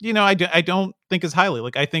them, I don't think as highly.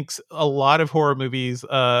 Like, I think a lot of horror movies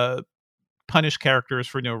punish characters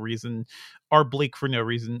for no reason, are bleak for no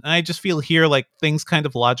reason. And I just feel here like things kind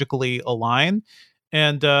of logically align.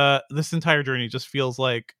 And this entire journey just feels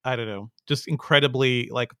like, I don't know, just incredibly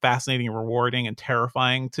like fascinating and rewarding and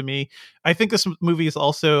terrifying to me. I think this movie is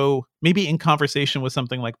also maybe in conversation with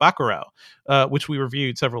something like Bacurau, which we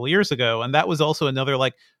reviewed several years ago. And that was also another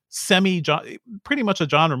like pretty much a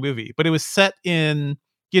genre movie, but it was set in,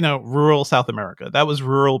 rural South America. That was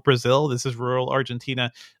rural Brazil. This is rural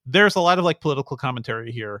Argentina. There's a lot of like political commentary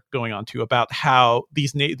here going on too about how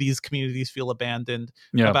these communities feel abandoned,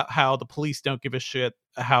 about how the police don't give a shit,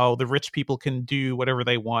 how the rich people can do whatever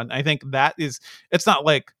they want. I think that it's not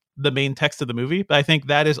like the main text of the movie, but I think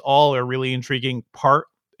that is all a really intriguing part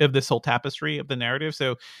of this whole tapestry of the narrative.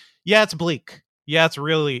 So yeah, it's bleak. Yeah, it's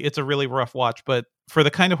a really rough watch, but for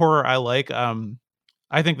the kind of horror I like,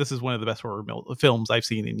 I think this is one of the best horror films I've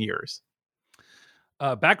seen in years.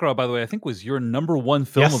 Bacurau, by the way, I think was your number one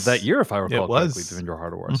film of that year, if I recall correctly, Devindra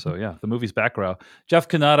Hardawar. So yeah, the movie's Bacurau. Jeff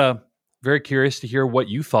Kanata, very curious to hear what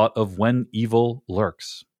you thought of When Evil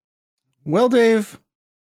Lurks. Well, Dave,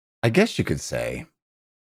 I guess you could say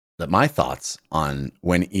that my thoughts on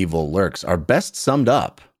When Evil Lurks are best summed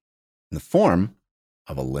up in the form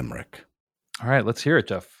of a limerick. All right, let's hear it,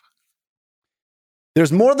 Jeff.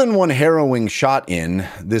 There's more than one harrowing shot in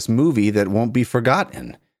this movie that won't be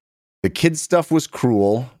forgotten. The kid stuff was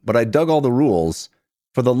cruel, but I dug all the rules.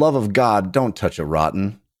 For the love of God, don't touch a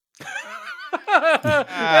rotten.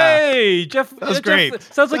 Hey, Jeff. That was great.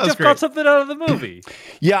 Sounds like Jeff got something out of the movie.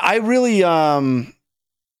 Yeah, I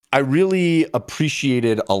really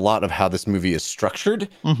appreciated a lot of how this movie is structured.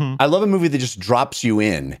 Mm-hmm. I love a movie that just drops you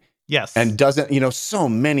in. Yes. And doesn't, so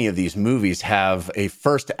many of these movies have a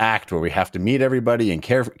first act where we have to meet everybody and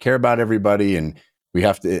care about everybody, and we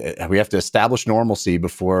have to establish normalcy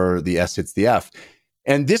before the S hits the F.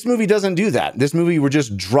 And this movie doesn't do that. This movie, we're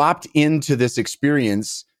just dropped into this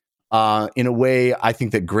experience in a way I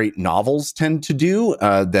think that great novels tend to do,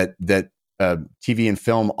 that TV and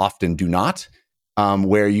film often do not,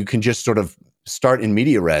 where you can just sort of start in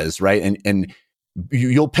media res, right? And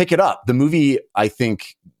you'll pick it up. The movie, I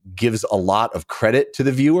think, gives a lot of credit to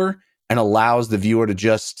the viewer and allows the viewer to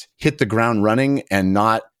just hit the ground running and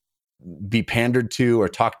not be pandered to or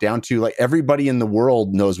talked down to. Like, everybody in the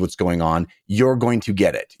world knows what's going on. You're going to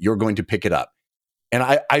get it. You're going to pick it up. And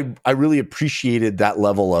I really appreciated that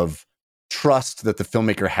level of trust that the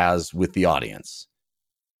filmmaker has with the audience.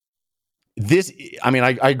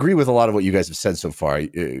 I agree with a lot of what you guys have said so far,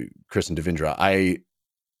 Chris and Devindra.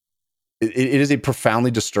 It is a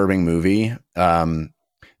profoundly disturbing movie.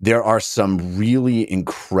 There are some really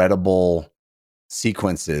incredible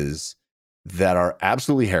sequences that are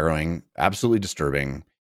absolutely harrowing, absolutely disturbing.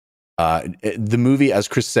 The movie, as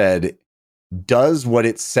Chris said, does what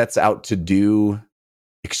it sets out to do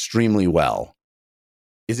extremely well.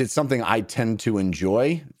 Is it something I tend to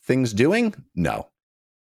enjoy things doing? No.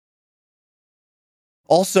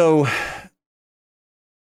 Also,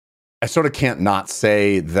 I sort of can't not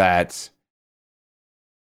say that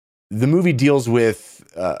the movie deals with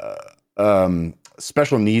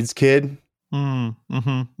special needs kid in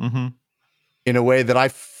a way that I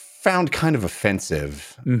found kind of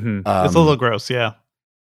offensive. It's a little gross, yeah.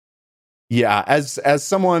 Yeah, as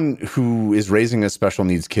someone who is raising a special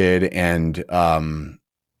needs kid and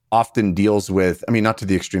often deals with, I mean, not to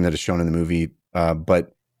the extreme that is shown in the movie,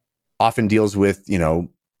 but often deals with,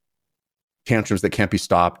 tantrums that can't be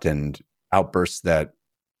stopped and outbursts that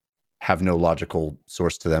have no logical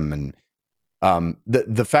source to them. And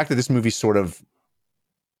the fact that this movie sort of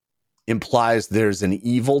implies there's an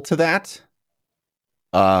evil to that,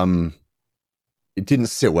 it didn't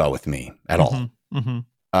sit well with me at all.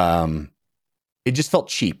 It just felt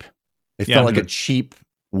cheap. It felt like a cheap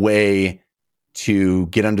way to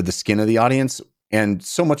get under the skin of the audience. And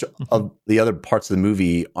so much of the other parts of the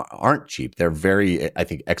movie aren't cheap. They're very, I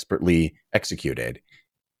think, expertly executed.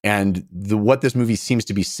 And what this movie seems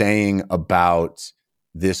to be saying about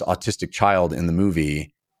this autistic child in the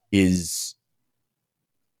movie is,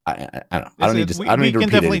 I don't know. I don't need to repeat it. We can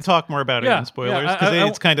definitely talk more about it in spoilers because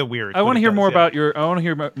it's kind of weird. I want to hear more about your. I want to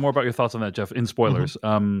hear more about your thoughts on that, Jeff, in spoilers.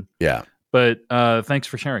 But thanks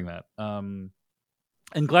for sharing that. And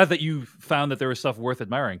glad that you found that there was stuff worth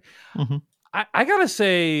admiring. I gotta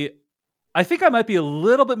say, I think I might be a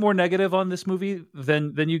little bit more negative on this movie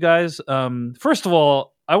than you guys. First of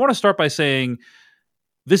all, I want to start by saying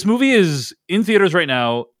this movie is in theaters right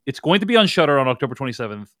now. It's going to be on Shudder on October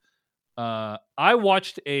 27th. I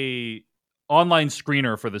watched a online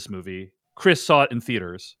screener for this movie. Chris saw it in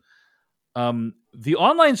theaters. The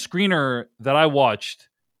online screener that I watched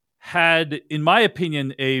had, in my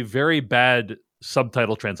opinion, a very bad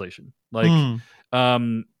subtitle translation.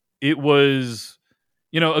 It was,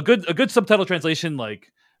 a good subtitle translation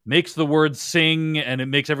makes the words sing and it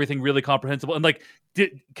makes everything really comprehensible. And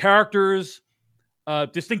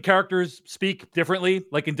distinct characters speak differently,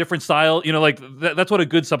 in different style. That's what a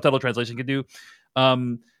good subtitle translation can do.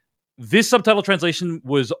 This subtitle translation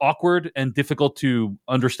was awkward and difficult to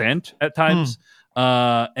understand at times,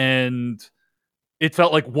 and it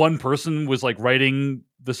felt like one person was writing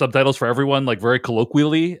the subtitles for everyone, very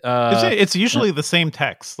colloquially. It's usually the same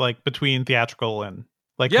text, between theatrical and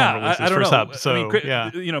home releases I don't for know. subs. So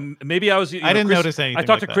maybe I was. I didn't notice anything. I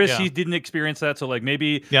talked to Chris; he didn't experience that. So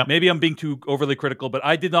maybe I'm being too overly critical, but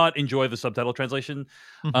I did not enjoy the subtitle translation.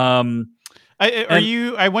 I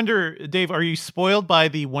wonder, Dave, are you spoiled by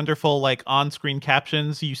the wonderful on-screen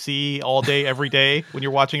captions you see all day, every day when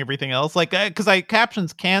you're watching everything else? Because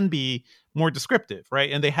captions can be more descriptive, right?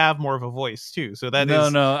 And they have more of a voice too. So that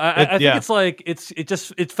I think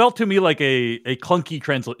it felt to me like a clunky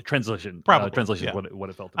translation. Probably translation. What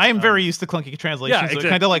it felt to me. I am very used to clunky translations. So it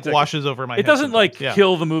kind of washes over my head. It doesn't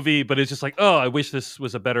kill the movie, but it's just I wish this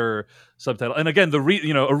was a better subtitle. And again,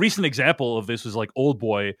 a recent example of this was Old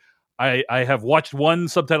Boy. I have watched one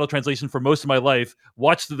subtitle translation for most of my life.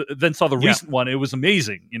 Then saw the recent one. It was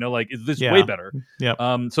amazing. This is way better.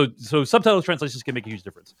 So subtitle translations can make a huge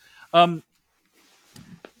difference.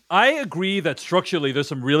 I agree that structurally there's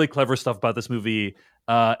some really clever stuff about this movie,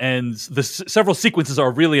 and the several sequences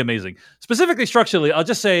are really amazing. Specifically structurally, I'll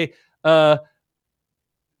just say, the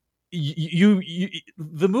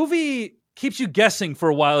movie keeps you guessing for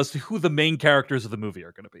a while as to who the main characters of the movie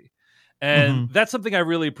are going to be. And that's something I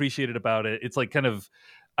really appreciated about it. It's I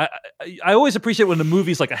always appreciate when the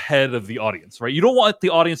movie's ahead of the audience, right? You don't want the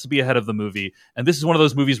audience to be ahead of the movie. And this is one of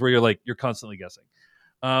those movies where you're constantly guessing.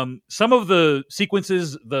 Some of the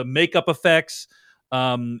sequences, the makeup effects,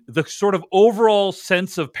 the sort of overall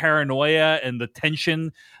sense of paranoia and the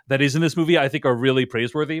tension that is in this movie, I think are really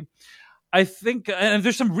praiseworthy. I think, and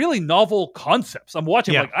there's some really novel concepts. I'm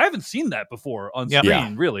watching, I haven't seen that before on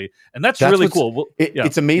screen, really, and that's really cool.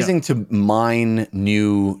 It's amazing to mine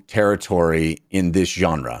new territory in this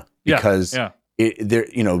genre because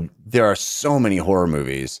there are so many horror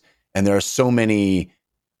movies, and there are so many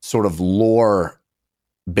sort of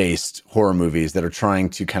lore-based horror movies that are trying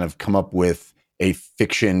to kind of come up with a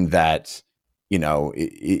fiction that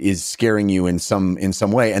is scaring you in some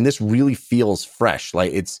way, and this really feels fresh.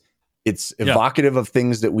 It's evocative of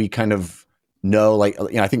things that we kind of know.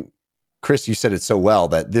 I think, Chris, you said it so well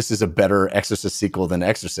that this is a better Exorcist sequel than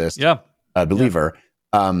Exorcist. Believer.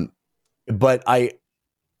 But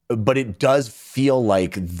it does feel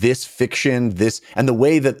like this fiction, and the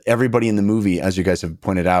way that everybody in the movie, as you guys have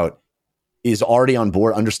pointed out, is already on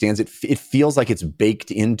board, understands it. It feels like it's baked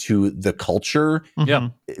into the culture.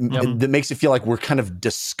 That makes it feel like we're kind of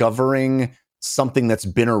discovering something that's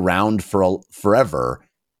been around for forever.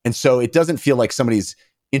 And so it doesn't feel like somebody's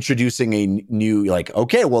introducing a new,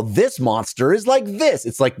 okay, well, this monster is like this.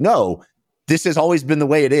 It's no, this has always been the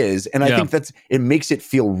way it is. And I think it makes it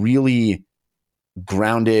feel really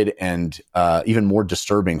grounded and even more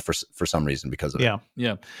disturbing for some reason because of it.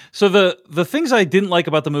 Yeah. So the things I didn't like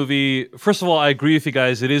about the movie, first of all, I agree with you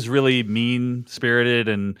guys. It is really mean spirited,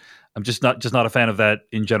 and I'm just not a fan of that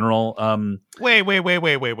in general. Wait.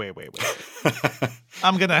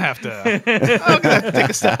 I'm gonna have to take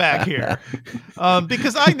a step back here,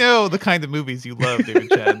 because I know the kind of movies you love, David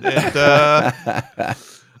Chen. And,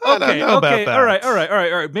 Okay. All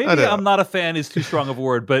right. Maybe I'm not a fan is too strong of a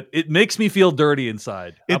word, but it makes me feel dirty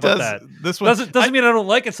inside. How it does. That? This one doesn't mean I don't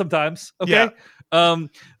like it sometimes. Okay. Yeah.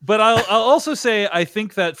 But I'll also say I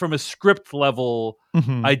think that from a script level,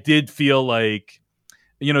 I did feel like,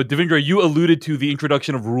 Devindra, you alluded to the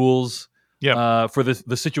introduction of rules for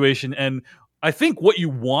the situation, and I think what you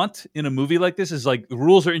want in a movie like this is like the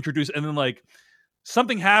rules are introduced, and then like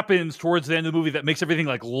something happens towards the end of the movie that makes everything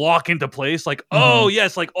like lock into place. Like, oh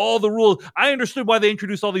yes, like all the rules. I understood why they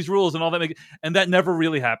introduced all these rules and all that. And that never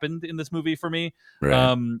really happened in this movie for me.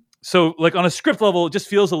 Right. So like on a script level, it just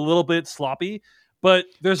feels a little bit sloppy. But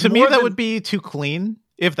there's to me that would be too clean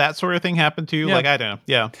if that sort of thing happened to you. Like I don't know.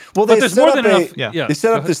 Yeah. Well, but there's more than enough. They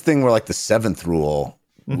set up this thing where like the seventh rule,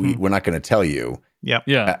 we're not going to tell you. Yeah.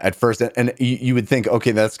 At first, and you would think,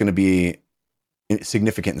 okay, that's going to be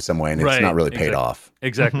significant in some way, and it's not really paid off.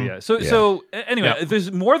 Exactly. Yeah. So anyway,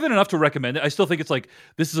 there's more than enough to recommend it. I still think it's like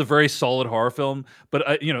this is a very solid horror film, but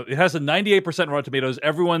it has a 98% Rotten Tomatoes.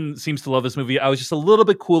 Everyone seems to love this movie. I was just a little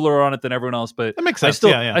bit cooler on it than everyone else, but that makes sense.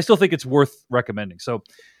 I still think it's worth recommending. So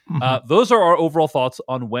those are our overall thoughts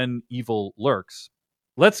on When Evil Lurks.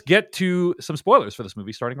 Let's get to some spoilers for this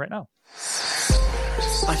movie starting right now.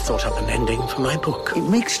 I thought up an ending for my book. It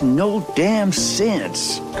makes no damn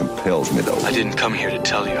sense. Compels me, though. I didn't come here to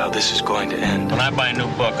tell you how this is going to end. When I buy a new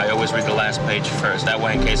book, I always read the last page first. That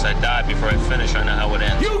way, in case I die before I finish, I know how it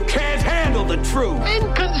ends. You can't handle the truth.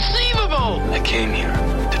 Inconceivable! I came here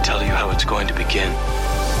to tell you how it's going to begin.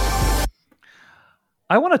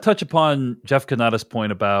 I want to touch upon Jeff Kanata's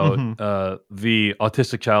point about the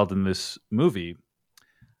autistic child in this movie.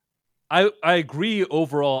 I agree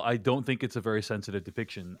overall. I don't think it's a very sensitive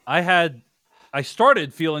depiction. I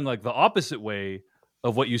started feeling like the opposite way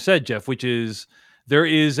of what you said, Jeff, which is there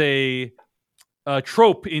is a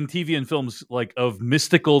trope in TV and films like of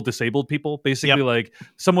mystical disabled people, basically like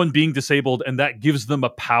someone being disabled and that gives them a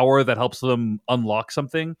power that helps them unlock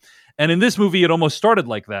something. And in this movie, it almost started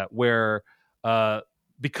like that, where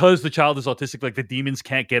because the child is autistic, like the demons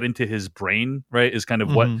can't get into his brain, right? Is kind of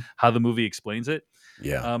how the movie explains it.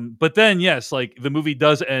 Yeah. But then, yes, like the movie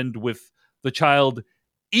does end with the child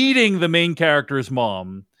eating the main character's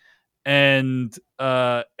mom, and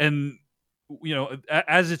as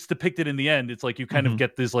it's depicted in the end, it's like you kind of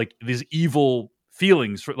get this like these evil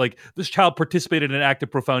feelings for like this child participated in an act of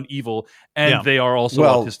profound evil, and they are also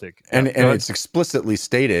autistic. And it's explicitly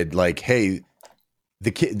stated like, hey, the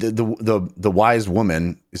kid, the wise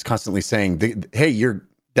woman is constantly saying, hey,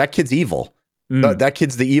 that kid's evil. That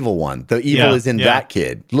kid's the evil one. The evil is in that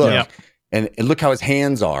kid. Look, and look how his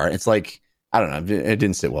hands are. It's like, I don't know. It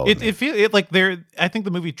didn't sit well. It feels like I think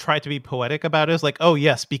the movie tried to be poetic about it. It's like, oh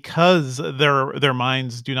yes, because their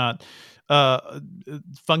minds do not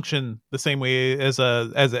function the same way as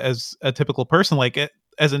a typical person, like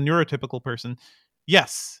as a neurotypical person.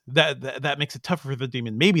 Yes, that makes it tougher for the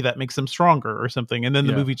demon. Maybe that makes them stronger or something. And then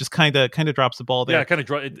the movie just kind of drops the ball there. Yeah, kind of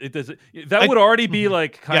it does. That would already be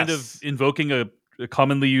like kind of invoking a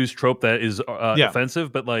commonly used trope that is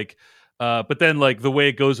offensive, but like, but then like the way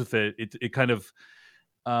it goes with it kind of.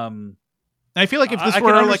 I feel like if this I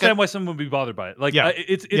were can understand why someone would be bothered by it. Like,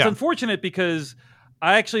 it's Yeah. unfortunate because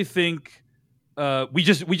I actually think we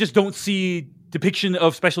just don't see depiction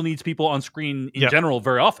of special needs people on screen in general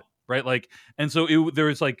very often. Right, like, and so there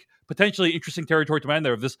was like potentially interesting territory to mind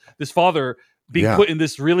there of this father being put in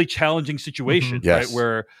this really challenging situation, right,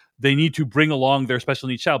 where they need to bring along their special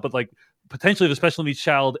needs child, but like potentially the special needs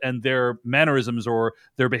child and their mannerisms or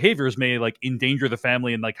their behaviors may like endanger the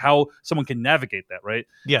family, and like how someone can navigate that, right?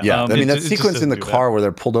 I mean that sequence in the car where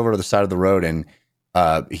they're pulled over to the side of the road and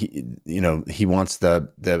he wants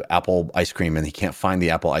the apple ice cream and he can't find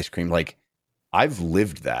the apple ice cream. Like, I've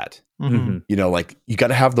lived that. Like you got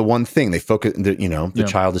to have the one thing they focus. The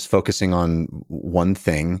child is focusing on one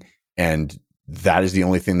thing, and that is the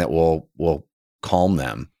only thing that will calm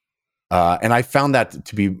them. And I found that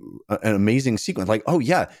to be an amazing sequence. Like, oh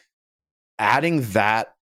yeah, adding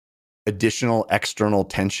that additional external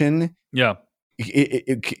tension. Yeah,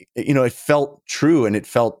 it felt true and it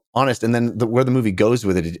felt honest. And then where the movie goes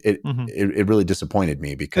with it really disappointed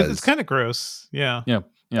me because it's kind of gross. Yeah. Yeah.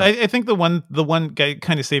 I think the one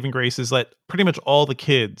kind of saving grace is that pretty much all the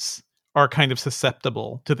kids are kind of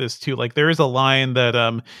susceptible to this too. Like there is a line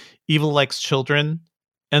that evil likes children,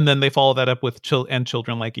 and then they follow that up with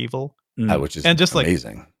children like evil, which is just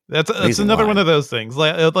amazing. Like, that's another one of those things.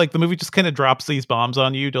 Like the movie just kind of drops these bombs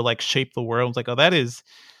on you to like shape the world. It's like, oh,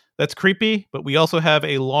 that's creepy, but we also have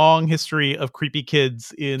a long history of creepy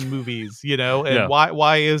kids in movies, you know. And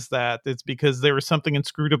why is that? It's because there was something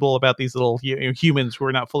inscrutable about these little humans who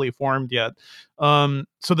are not fully formed yet.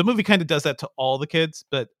 So the movie kind of does that to all the kids,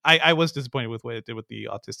 but I was disappointed with what it did with the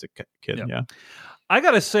autistic kid. Yeah. I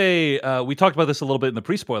gotta say, we talked about this a little bit in the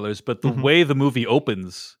pre-spoilers, but the way the movie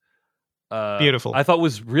opens, beautiful, I thought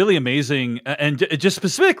was really amazing, and just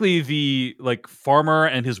specifically the like farmer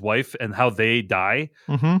and his wife and how they die.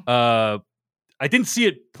 I didn't see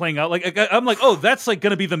it playing out. Like I'm like, oh, that's like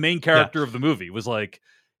going to be the main character of the movie. Was like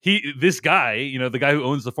this guy, you know, the guy who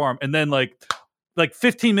owns the farm, and then like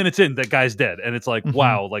 15 minutes in, that guy's dead, and it's like,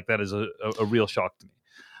 wow, like that is a real shock to me.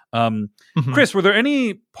 Chris, were there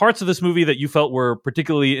any parts of this movie that you felt were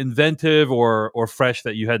particularly inventive or fresh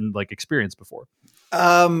that you hadn't like experienced before?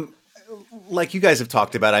 Like you guys have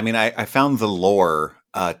talked about, I mean, I found the lore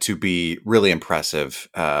to be really impressive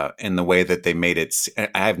in the way that they made it.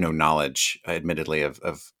 I have no knowledge, admittedly, of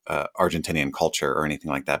Argentinian culture or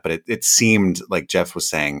anything like that, but it seemed like Jeff was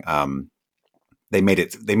saying they made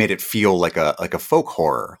it feel like a folk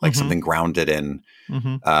horror, like something grounded in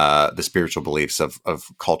the spiritual beliefs of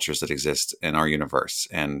cultures that exist in our universe.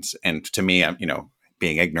 And to me, you know,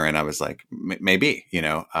 being ignorant, I was like, maybe, you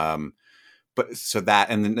know. But so that,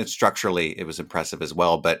 and then structurally it was impressive as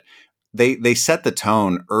well, but they set the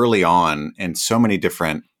tone early on in so many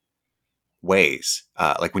different ways.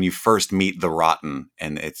 Like when you first meet the Rotten,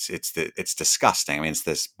 and it's disgusting. I mean, it's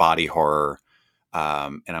this body horror.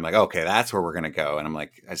 And I'm like, okay, that's where we're going to go. And I'm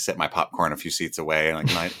like, I set my popcorn a few seats away,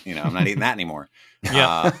 and like, I'm not eating that anymore.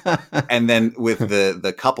 And then with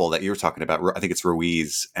the couple that you were talking about, I think it's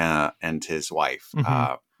Ruiz and his wife,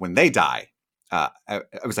 when they die, I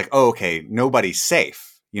was like, oh, okay, nobody's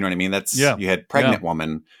safe. You know what I mean? That's you had pregnant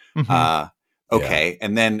woman. Okay.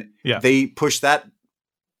 And then they push that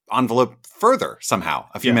envelope further somehow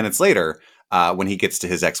a few minutes later, when he gets to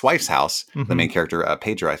his ex-wife's house, the main character,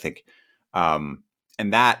 Pedro, I think.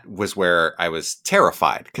 And that was where I was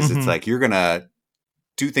terrified, because it's like, you're going to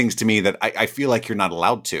do things to me that I feel like you're not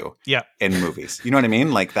allowed to in movies. You know what I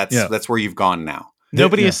mean? Like that's where you've gone now.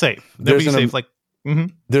 Nobody is safe. Nobody's safe. Like,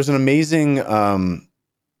 there's an amazing, just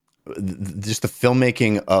the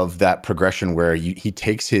filmmaking of that progression where he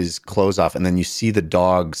takes his clothes off, and then you see the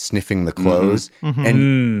dog sniffing the clothes,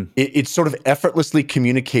 and it sort of effortlessly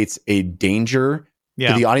communicates a danger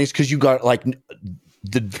to the audience, because you got like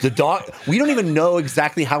the dog. We don't even know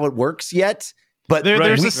exactly how it works yet. But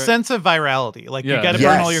there's a sense of virality. Like you got to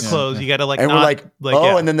burn all your clothes. You got to like, and we're like,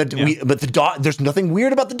 and then but the dog. There's nothing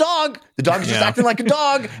weird about the dog. The dog's just acting like a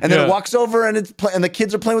dog, and then it walks over, and and the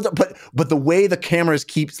kids are playing with it. But the way the cameras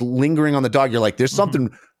keeps lingering on the dog, you're like, there's something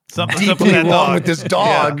deeply wrong with this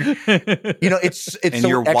dog. You know, it's and so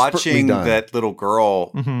you're watching done. That little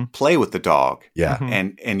girl play with the dog.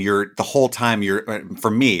 And you're the whole time.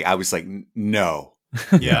 For me, I was like, no.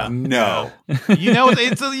 No.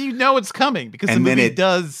 It's coming, because the movie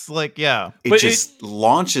does like it just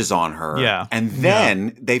launches on her, and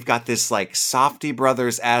then they've got this like Safdie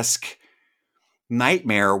Brothers-esque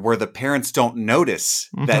nightmare where the parents don't notice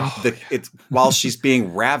that it's while she's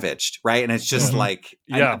being ravaged, right? And it's just like,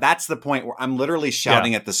 that's the point where I'm literally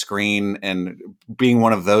shouting at the screen and being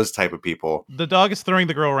one of those type of people. The dog is throwing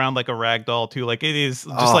the girl around like a rag doll too. Like it is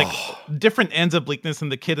just like different ends of bleakness,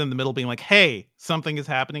 and the kid in the middle being like, hey, something is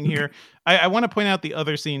happening here. I want to point out the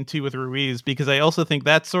other scene too with Ruiz, because I also think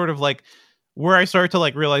that's sort of like where I started to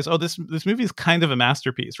like realize, oh, this movie is kind of a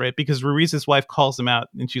masterpiece, right? Because Ruiz's wife calls him out,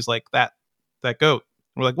 and she's like, that goat.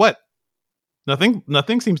 We're like, what?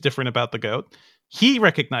 Nothing seems different about the goat. He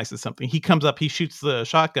recognizes something. He comes up, he shoots the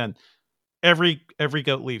shotgun. Every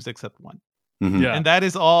goat leaves except one. And that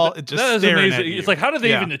is all just that is amazing. It's like, how did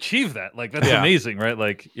they even achieve that? Like, that's amazing, right?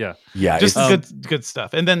 Like, just good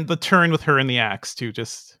stuff. And then the turn with her in the axe too,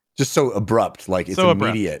 just so abrupt. Like, it's so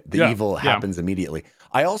immediate. The evil happens immediately.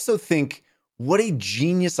 I also think, what a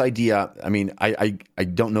genius idea. I mean, I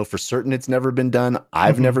don't know for certain it's never been done.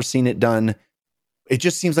 I've never seen it done. It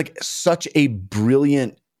just seems like such a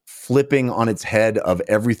brilliant flipping on its head of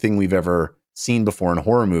everything we've ever seen before in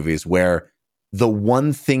horror movies, where the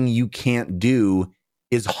one thing you can't do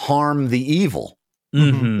is harm the evil.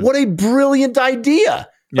 What a brilliant idea.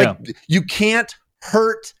 Like, you can't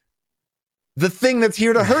hurt the thing that's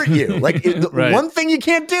here to hurt you. Like, one thing you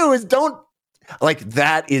can't do is don't, like,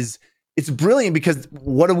 that is it's brilliant because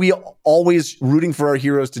what are we always rooting for our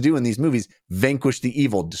heroes to do in these movies? Vanquish the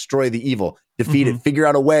evil, destroy the evil, defeat it, figure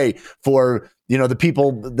out a way for, the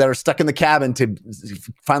people that are stuck in the cabin to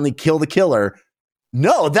finally kill the killer.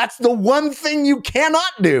 No, that's the one thing you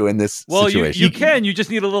cannot do in this situation. You can. You just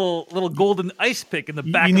need a little golden ice pick in the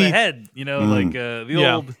back of the head. Like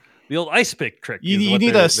the old ice pick trick. You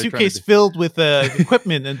need a suitcase filled with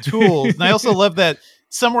equipment and tools. And I also love that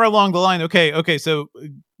somewhere along the line, okay, so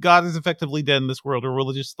God is effectively dead in this world, or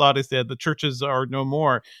religious thought is dead. The churches are no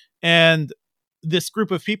more. And this group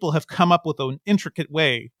of people have come up with an intricate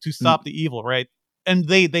way to stop the evil, right? And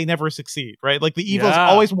they never succeede, right? Like the evil is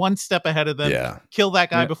always one step ahead of them. Yeah. Kill that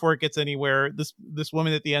guy before it gets anywhere. This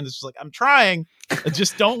woman at the end is just like, I'm trying.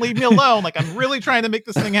 Just don't leave me alone. Like, I'm really trying to make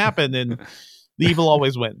this thing happen. And the evil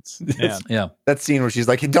always wins. Yeah. That scene where she's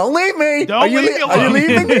like, don't leave me. Don't leave me alone. Are you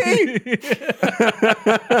leaving me?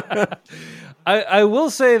 I will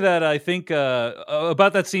say that I think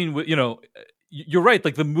about that scene, you're right.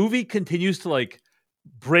 Like the movie continues to like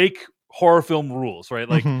break horror film rules, right?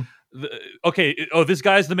 Like, this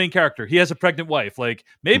guy's the main character. He has a pregnant wife. Like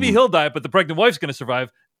maybe he'll die, but the pregnant wife's going to survive.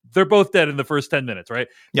 They're both dead in the first 10 minutes, right?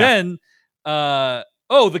 Yeah. Then,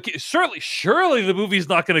 surely the movie's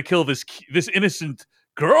not going to kill this innocent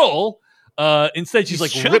girl. Instead, she's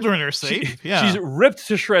like children are safe. She's ripped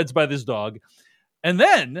to shreds by this dog, and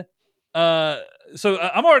then, so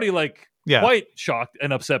I'm already like quite shocked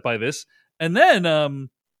and upset by this. And then,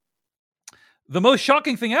 the most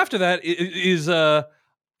shocking thing after that is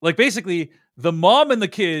like basically the mom and the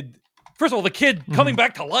kid. First of all, the kid coming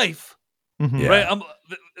back to life, right?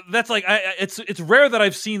 That's like it's rare that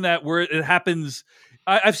I've seen that where it happens.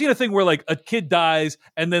 I've seen a thing where like a kid dies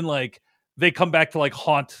and then like they come back to like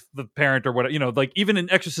haunt the parent or whatever. Like even in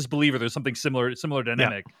Exorcist Believer, there's something similar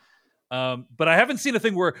dynamic. But I haven't seen a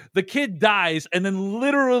thing where the kid dies and then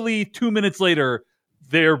literally 2 minutes later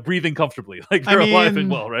they're breathing comfortably, like they're alive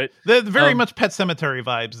and well, right? They're very much Pet Cemetery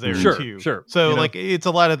vibes there, too. Sure. So, like, it's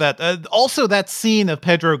a lot of that. Also, that scene of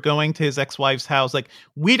Pedro going to his ex-wife's house, like,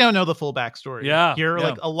 we don't know the full backstory. Here,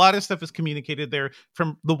 like, a lot of stuff is communicated there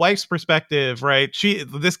from the wife's perspective, right?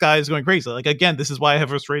 This guy is going crazy. Like, again, this is why I have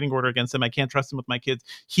a restraining order against him. I can't trust him with my kids.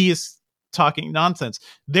 He is talking nonsense.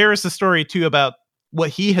 There is a story, too, about what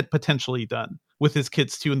he had potentially done with his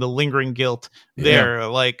kids too, and the lingering guilt there.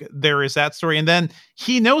 Like there is that story. And then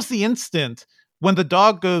he knows the instant when the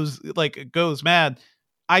dog goes mad,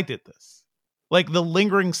 I did this. Like the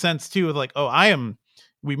lingering sense too of like,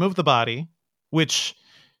 we moved the body, which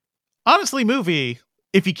honestly movie,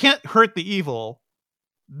 if you can't hurt the evil,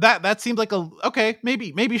 that seems like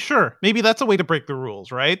maybe sure. Maybe that's a way to break the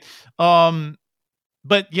rules, right?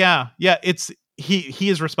 But it's he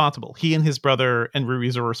is responsible. He and his brother and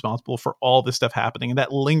Ruiz are responsible for all this stuff happening, and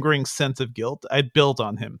that lingering sense of guilt I built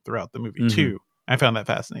on him throughout the movie too. I found that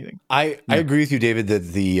fascinating. I agree with you, David,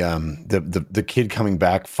 that the kid coming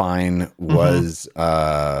back fine was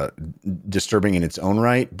disturbing in its own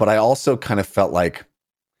right, but I also kind of felt like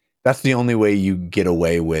that's the only way you get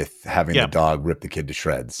away with having the dog rip the kid to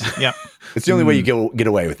shreds. Yeah, it's the only way you get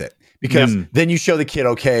away with it, because then you show the kid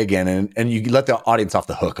okay again, and you let the audience off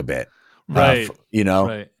the hook a bit. Right.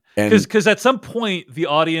 Because at some point the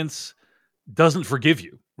audience doesn't forgive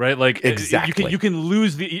you, right? Like exactly. You can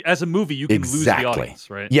lose as a movie, you can lose the audience,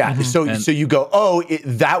 right? Yeah. So you go,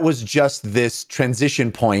 that was just this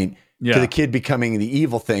transition point to the kid becoming the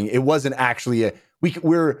evil thing. It wasn't actually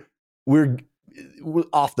we're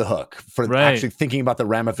off the hook for actually thinking about the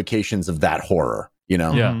ramifications of that horror,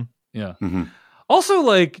 Yeah. Mm-hmm. Also,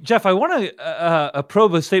 like, Jeff, I want to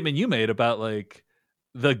probe a statement you made about like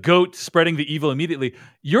the goat spreading the evil immediately.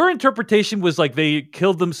 Your interpretation was like they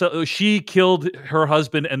killed themselves. She killed her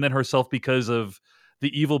husband and then herself because of the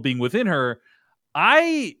evil being within her.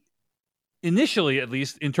 I initially, at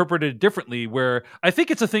least, interpreted it differently, where I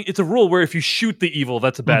think it's a thing. It's a rule where if you shoot the evil,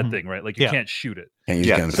 that's a bad thing, right? Like you can't shoot it.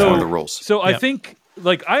 That's one of the rules. So I think,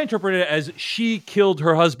 like, I interpreted it as she killed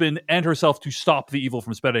her husband and herself to stop the evil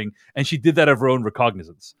from spreading, and she did that of her own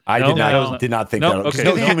recognizance. I did not think that. Because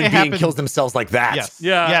no human being kills themselves like that. Yes.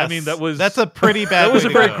 I mean, that's a pretty bad. That was a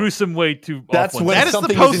very gruesome way to. That's when that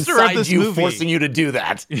something is the poster is inside of this you movie, forcing you to do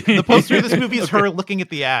that. The poster of this movie is her looking at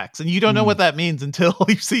the axe, and you don't know what that means until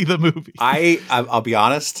you see the movie. I'll be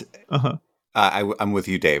honest. I'm with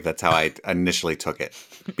you, Dave. That's how I initially took it,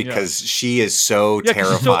 because she is so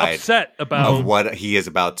terrified, she's so upset of what he is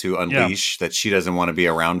about to unleash that she doesn't want to be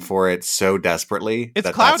around for it so desperately. It's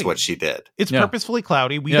that cloudy. That's what she did. It's purposefully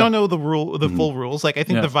cloudy. We don't know the full rules. Like, I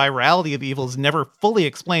think the virality of evil is never fully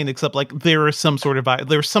explained, except like there's some sort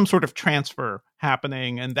of transfer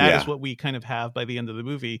happening, and that is what we kind of have by the end of the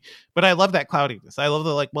movie. But I love that cloudiness. I love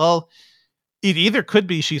the it either could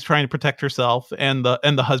be she's trying to protect herself and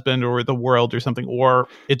the husband or the world or something, or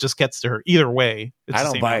it just gets to her. Either way, I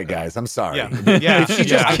don't buy it, guys. I'm sorry. Yeah. If she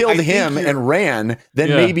just killed him and ran, then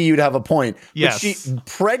maybe you'd have a point. Yes. But she,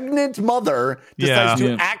 pregnant mother, decides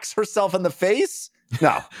to axe herself in the face?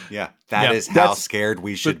 No. Yeah, that is how scared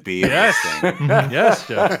we should be. Yes, yes,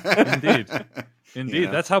 Jeff.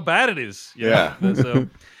 Indeed. That's how bad it is. So,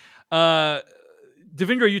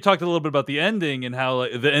 Devindra, you talked a little bit about the ending and how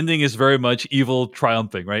the ending is very much evil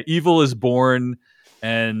triumphing, right? Evil is born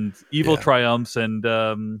and evil triumphs, and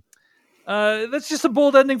that's just a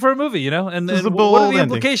bold ending for a movie, And what are the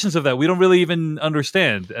implications of that? We don't really even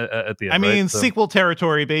understand at the end. I mean, sequel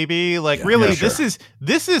territory, baby. Like, really,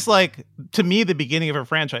 this is like, to me, the beginning of a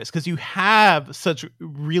franchise, because you have such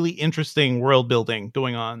really interesting world building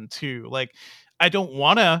going on too. Like, I don't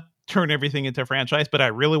want to turn everything into a franchise, but I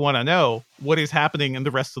really want to know what is happening in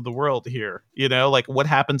the rest of the world here. Like, what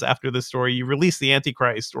happens after this story? You release the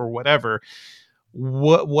Antichrist or whatever.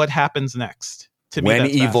 What happens next? To me, when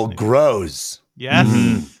evil grows.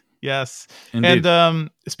 Yes. Yes. Indeed. And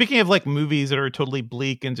speaking of like movies that are totally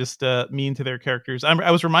bleak and just mean to their characters, I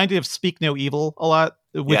was reminded of Speak No Evil a lot,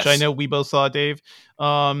 which I know we both saw, Dave.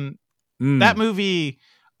 That movie,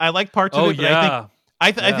 I like parts of it, but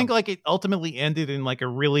I think like it ultimately ended in like a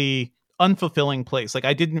really unfulfilling place. Like,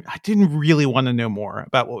 I didn't really want to know more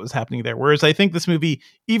about what was happening there. Whereas I think this movie,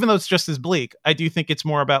 even though it's just as bleak, I do think it's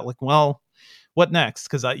more about like, well, what next?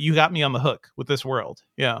 Because you got me on the hook with this world.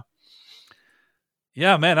 Yeah,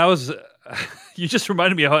 man. I was. You just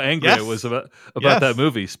reminded me how angry I was about that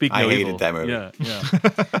movie. Speak No Evil. I hated that movie.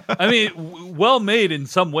 Yeah. I mean, well made in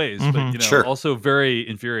some ways, but also very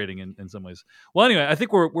infuriating in some ways. Well, anyway, I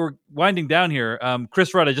think we're winding down here.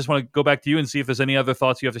 Chris Rudd, I just want to go back to you and see if there's any other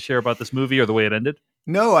thoughts you have to share about this movie or the way it ended.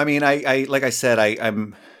 No, I mean, I like I said,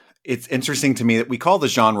 I'm. It's interesting to me that we call the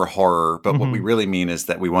genre horror, but what we really mean is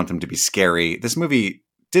that we want them to be scary. This movie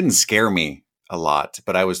didn't scare me a lot,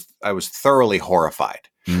 but I was thoroughly horrified.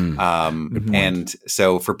 And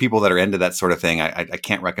so for people that are into that sort of thing, I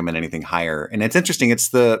can't recommend anything higher. And it's interesting. It's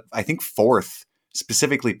the, I think, fourth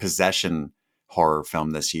specifically possession horror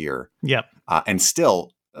film this year. Yep. And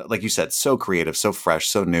still, like you said, so creative, so fresh,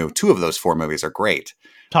 so new. 2 of those 4 movies are great.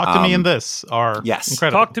 Talk to Me and this are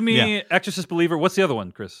incredible. Talk to Me, Exorcist Believer. What's the other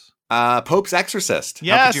one, Chris? Pope's Exorcist.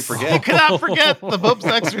 Yes. How could you forget? You cannot forget the Pope's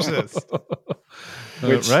Exorcist.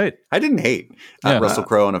 Which right. I didn't hate. Russell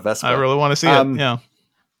Crowe on a Vespa. I really want to see it. Yeah.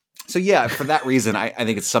 So for that reason, I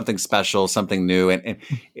think it's something special, something new, and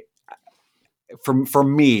for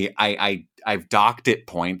me, I've docked it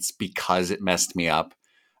points because it messed me up,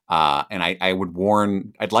 and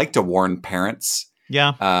I'd like to warn parents,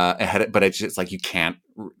 ahead, but it's just like you can't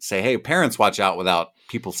say, hey, parents, watch out, without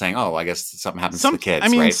people saying, oh, I guess something happens to the kids. I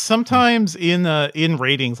mean, right? Sometimes in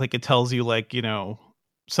ratings, like it tells you like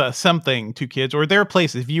something to kids, or there are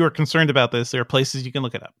places, if you are concerned about this, there are places you can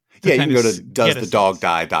look it up. Yeah, you can go to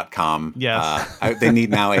doesthedogdie.com. Yes. They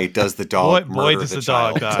need now a does the dog murder the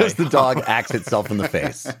child? Does the dog axe itself in the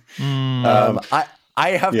face? I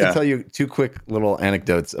have to tell you 2 quick little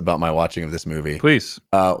anecdotes about my watching of this movie. Please.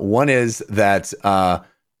 One is that,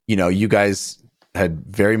 you guys had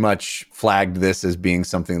very much flagged this as being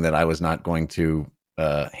something that I was not going to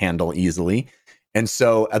handle easily. And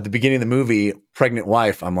so at the beginning of the movie, pregnant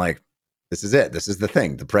wife, I'm like, this is it. This is the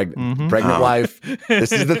thing. The pregnant wife.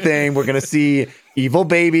 This is the thing. We're going to see evil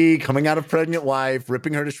baby coming out of pregnant wife,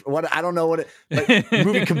 ripping her to what? I don't know what it. The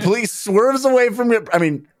movie completely swerves away from it. I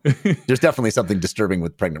mean, there's definitely something disturbing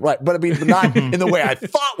with pregnant wife, but I mean, not in the way I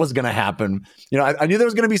thought was going to happen. I knew there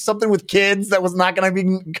was going to be something with kids that was not going to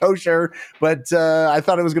be kosher, but I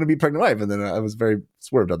thought it was going to be pregnant wife, and then I was very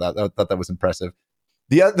swerved on that. I thought that was impressive.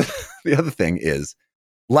 The other thing is,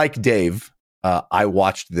 like Dave, I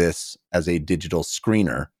watched this as a digital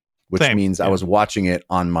screener, which means I was watching it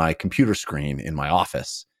on my computer screen in my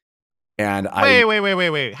office. And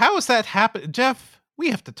wait. How is that happen? Jeff, we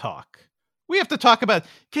have to talk. We have to talk about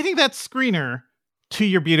getting that screener to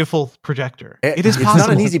your beautiful projector. It's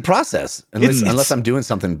not an easy process unless I'm doing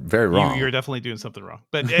something very wrong. You're definitely doing something wrong.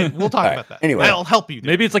 But we'll talk about that. Anyway, I'll help you.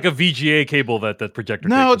 Maybe it's like a VGA cable that projector.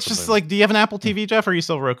 No, it's just like, do you have an Apple TV, Jeff, or are you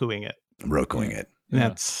still Rokuing it? Rokuing it.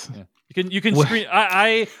 That's You can screen.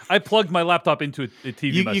 I plugged my laptop into a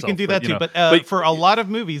TV myself. You can do that too, but for a lot of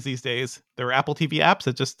movies these days, there are Apple TV apps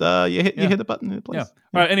that just you hit the button and it plays. Yeah.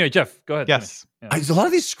 All right. Anyway, Jeff, go ahead. Yes. A lot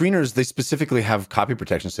of these screeners, they specifically have copy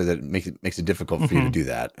protection, so that it makes it difficult for you to do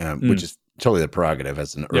that, which is totally the prerogative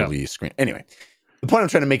as an early screen. Anyway, the point I'm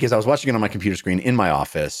trying to make is I was watching it on my computer screen in my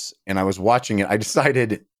office, and I was watching it. I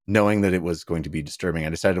decided, knowing that it was going to be disturbing, I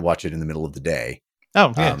decided to watch it in the middle of the day.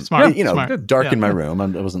 Oh, yeah, smart. Smart. Dark in my room. I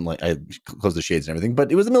wasn't like, I closed the shades and everything,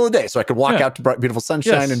 but it was the middle of the day, so I could walk out to beautiful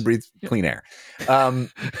sunshine and breathe clean air.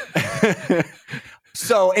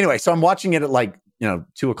 So anyway, so I'm watching it at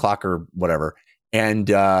 2:00 or whatever, and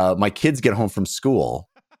my kids get home from school,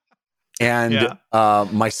 and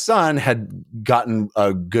my son had gotten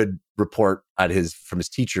a good report from his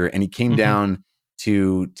teacher, and he came down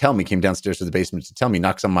to tell me, came downstairs to the basement to tell me,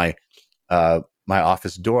 knocks on my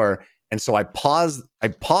office door. And so I pause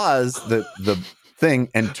the thing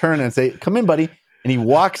and turn and say, "Come in, buddy." And he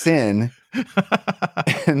walks in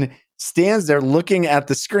and stands there looking at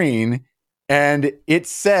the screen, and it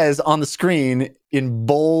says on the screen in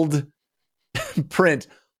bold print,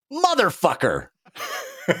 "Motherfucker."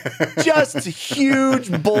 Just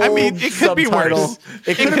huge, bold. I mean, it could be worse.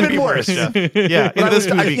 It could have been worse. Yeah, in this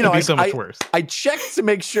movie, it could be so much worse. I checked to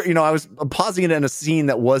make sure. I was pausing it in a scene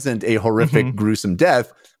that wasn't a horrific, gruesome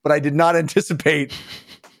death, but I did not anticipate.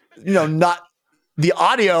 Not the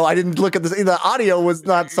audio. I didn't look at this. The audio was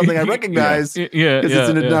not something I recognized. Because it's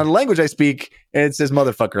in not a language I speak, and it says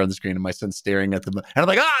 "motherfucker" on the screen, and my son's staring at them, and I'm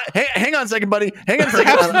like, hang on a second, buddy. Hang on a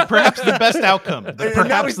second. Perhaps the best outcome.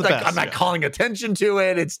 Perhaps the best. I'm not calling attention to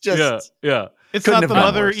it. It's just It's not the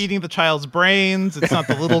mother eating the child's brains. It's not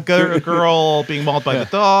the little girl being mauled by the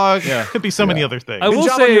dog. It could be so many other things. I will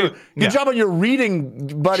say, good job on your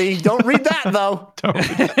reading, buddy. Don't read that though. Don't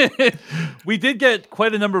read that. We did get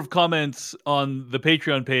quite a number of comments on the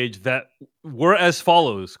Patreon page that were as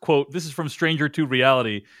follows. Quote, this is from Stranger to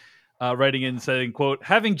Reality, writing in saying, quote,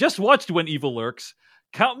 "Having just watched When Evil Lurks,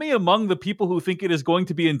 count me among the people who think it is going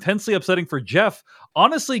to be intensely upsetting for Jeff.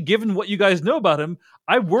 Honestly, given what you guys know about him,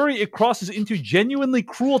 I worry it crosses into genuinely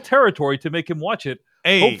cruel territory to make him watch it.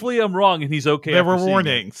 Hopefully I'm wrong and he's okay." There were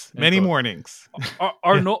warnings, many warnings.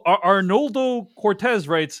 Arnoldo Cortez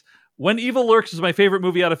writes, "When Evil Lurks is my favorite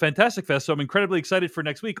movie out of Fantastic Fest, so I'm incredibly excited for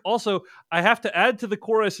next week. Also, I have to add to the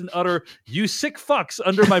chorus and utter, 'You sick fucks,'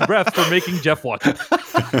 under my breath for making Jeff watch it."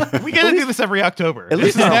 We got to do this every October. At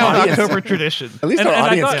least this is now an October tradition. At least our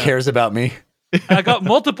audience cares about me. I got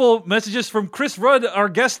multiple messages from Chris Rudd, our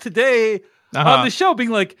guest today, on the show, being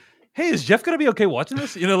like, "Hey, is Jeff going to be okay watching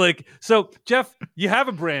this?" So Jeff, you have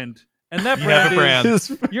a brand, and that brand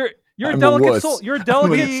is you're a delicate soul. You're a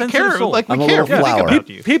delicate, sensitive soul. Like we care. We think about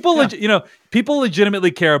you. People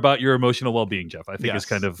legitimately care about your emotional well-being, Jeff. I think it's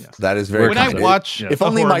kind of that is very. When I watch, if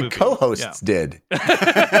only my co-hosts did.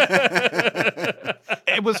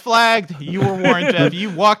 It was flagged. You were warned, Jeff. You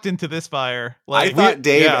walked into this fire. I thought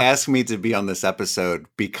Dave asked me to be on this episode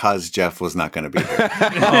because Jeff was not going to be there.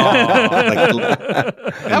 That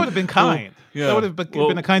would have been kind. That would have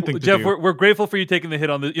been a kind thing to Jeff, do. we're grateful for you taking the hit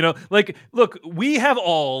on this. Look, we have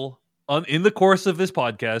all in the course of this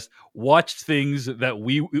podcast watched things that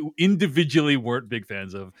we individually weren't big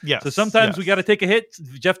fans of. Yes. So sometimes we got to take a hit.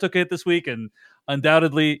 Jeff took a hit this week, and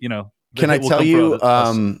undoubtedly, Can I tell you?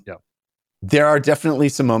 There are definitely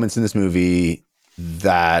some moments in this movie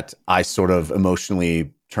that I sort of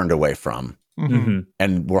emotionally turned away from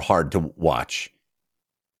and were hard to watch.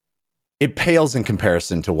 It pales in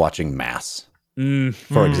comparison to watching Mass,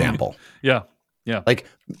 for example. Yeah. Like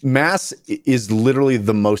Mass is literally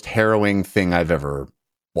the most harrowing thing I've ever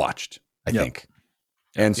watched, I think.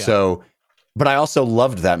 And so, but I also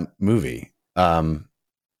loved that movie.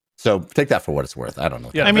 So take that for what it's worth. I don't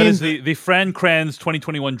know. Yeah, I mean, that is the Fran Kranz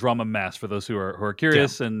 2021 drama Mass for those who are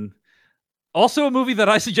curious, and also a movie that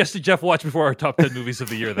I suggested Jeff watch before our top 10 movies of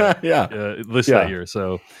the year that list that year.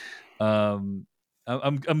 So I'm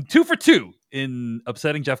 2 for 2 in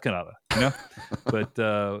upsetting Jeff Kanata, but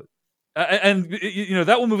that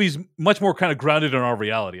one movie's much more kind of grounded in our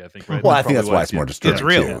reality, I think. Right? Well, I think that's why it's more disturbing.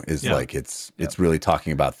 It's real. Too, it's really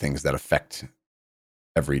talking about things that affect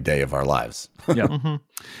every day of our lives.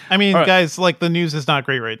 I mean, guys, like the news is not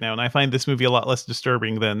great right now, and I find this movie a lot less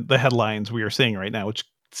disturbing than the headlines we are seeing right now, which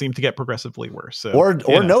seem to get progressively worse. So, or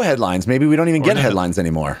no headlines. Maybe we don't even get headlines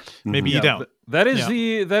anymore. Maybe you don't. That is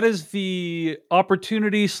the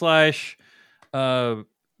opportunity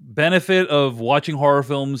 / benefit of watching horror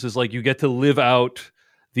films is like you get to live out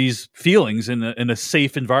these feelings in a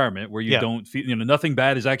safe environment where you don't feel, nothing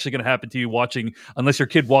bad is actually going to happen to you watching, unless your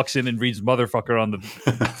kid walks in and reads "motherfucker" on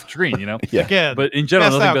the screen, Yeah. But in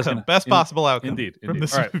general, best possible outcome. Indeed. From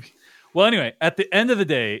this All right. movie. Well, anyway, at the end of the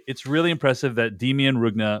day, it's really impressive that Demian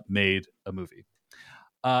Rugna made a movie.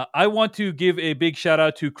 I want to give a big shout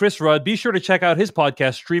out to Chris Rudd. Be sure to check out his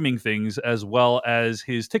podcast, Streaming Things, as well as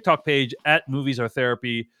his TikTok page at Movies Are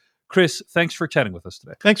Therapy. Chris, thanks for chatting with us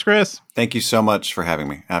today. Thanks, Chris. Thank you so much for having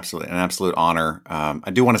me. Absolutely. An absolute honor.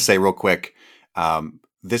 I do want to say real quick,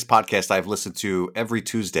 this podcast I've listened to every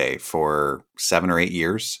Tuesday for 7 or 8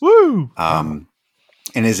 years. Woo! And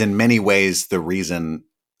is in many ways the reason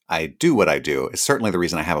I do what I do. Is certainly the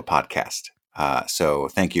reason I have a podcast. So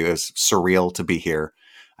thank you. It's surreal to be here.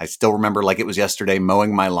 I still remember like it was yesterday,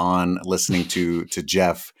 mowing my lawn, listening to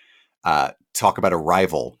Jeff talk about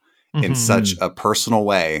Arrival in such a personal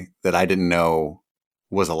way that I didn't know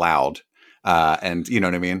was allowed. And you know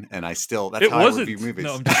what I mean? And that's how I review movies.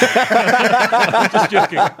 No, I'm just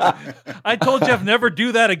joking. I told Jeff never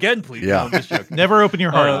do that again, please. Yeah. No, I'm just joking. Never open your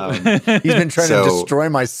heart. He's been trying to destroy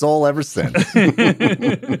my soul ever since.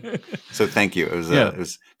 So thank you. It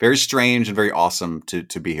was very strange and very awesome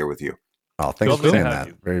to be here with you. Oh, thanks for saying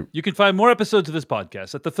that. You can find more episodes of this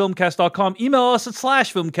podcast at thefilmcast.com. Email us at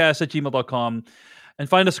 /filmcast@gmail.com. And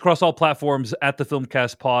find us across all platforms at The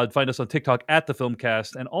Filmcast Pod. Find us on TikTok at The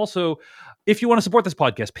Filmcast. And also, if you want to support this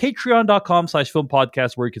podcast,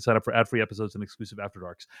 patreon.com/filmpodcast, where you can sign up for ad-free episodes and exclusive After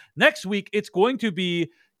Darks. Next week, it's going to be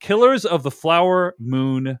Killers of the Flower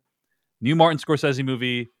Moon, new Martin Scorsese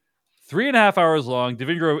movie, 3.5 hours long.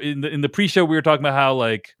 Devindra, in the pre-show, we were talking about how,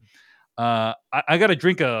 like, I got to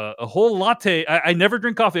drink a whole latte. I never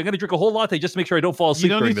drink coffee. I'm going to drink a whole latte just to make sure I don't fall asleep. You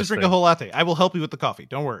don't need to drink a whole latte. I will help you with the coffee.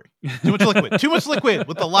 Don't worry. Too much liquid. Too much liquid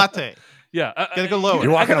with the latte. Yeah, gotta go lower.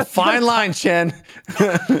 You're walking a fine line, Chen.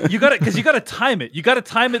 You got to time it. You got to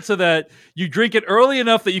time it so that you drink it early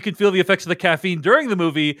enough that you can feel the effects of the caffeine during the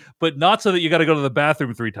movie, but not so that you got to go to the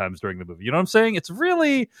bathroom 3 times during the movie. You know what I'm saying? It's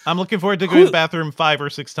really. I'm looking forward to going to the bathroom 5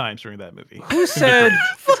 or 6 times during that movie. Who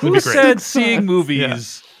said seeing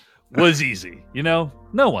movies was easy? You know,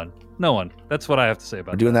 no one. That's what I have to say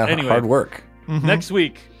about We're doing that anyway, hard work. Next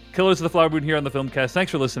week, Killers of the Flower Moon here on the Filmcast.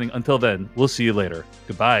 Thanks for listening. Until then, we'll see you later.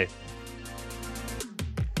 Goodbye.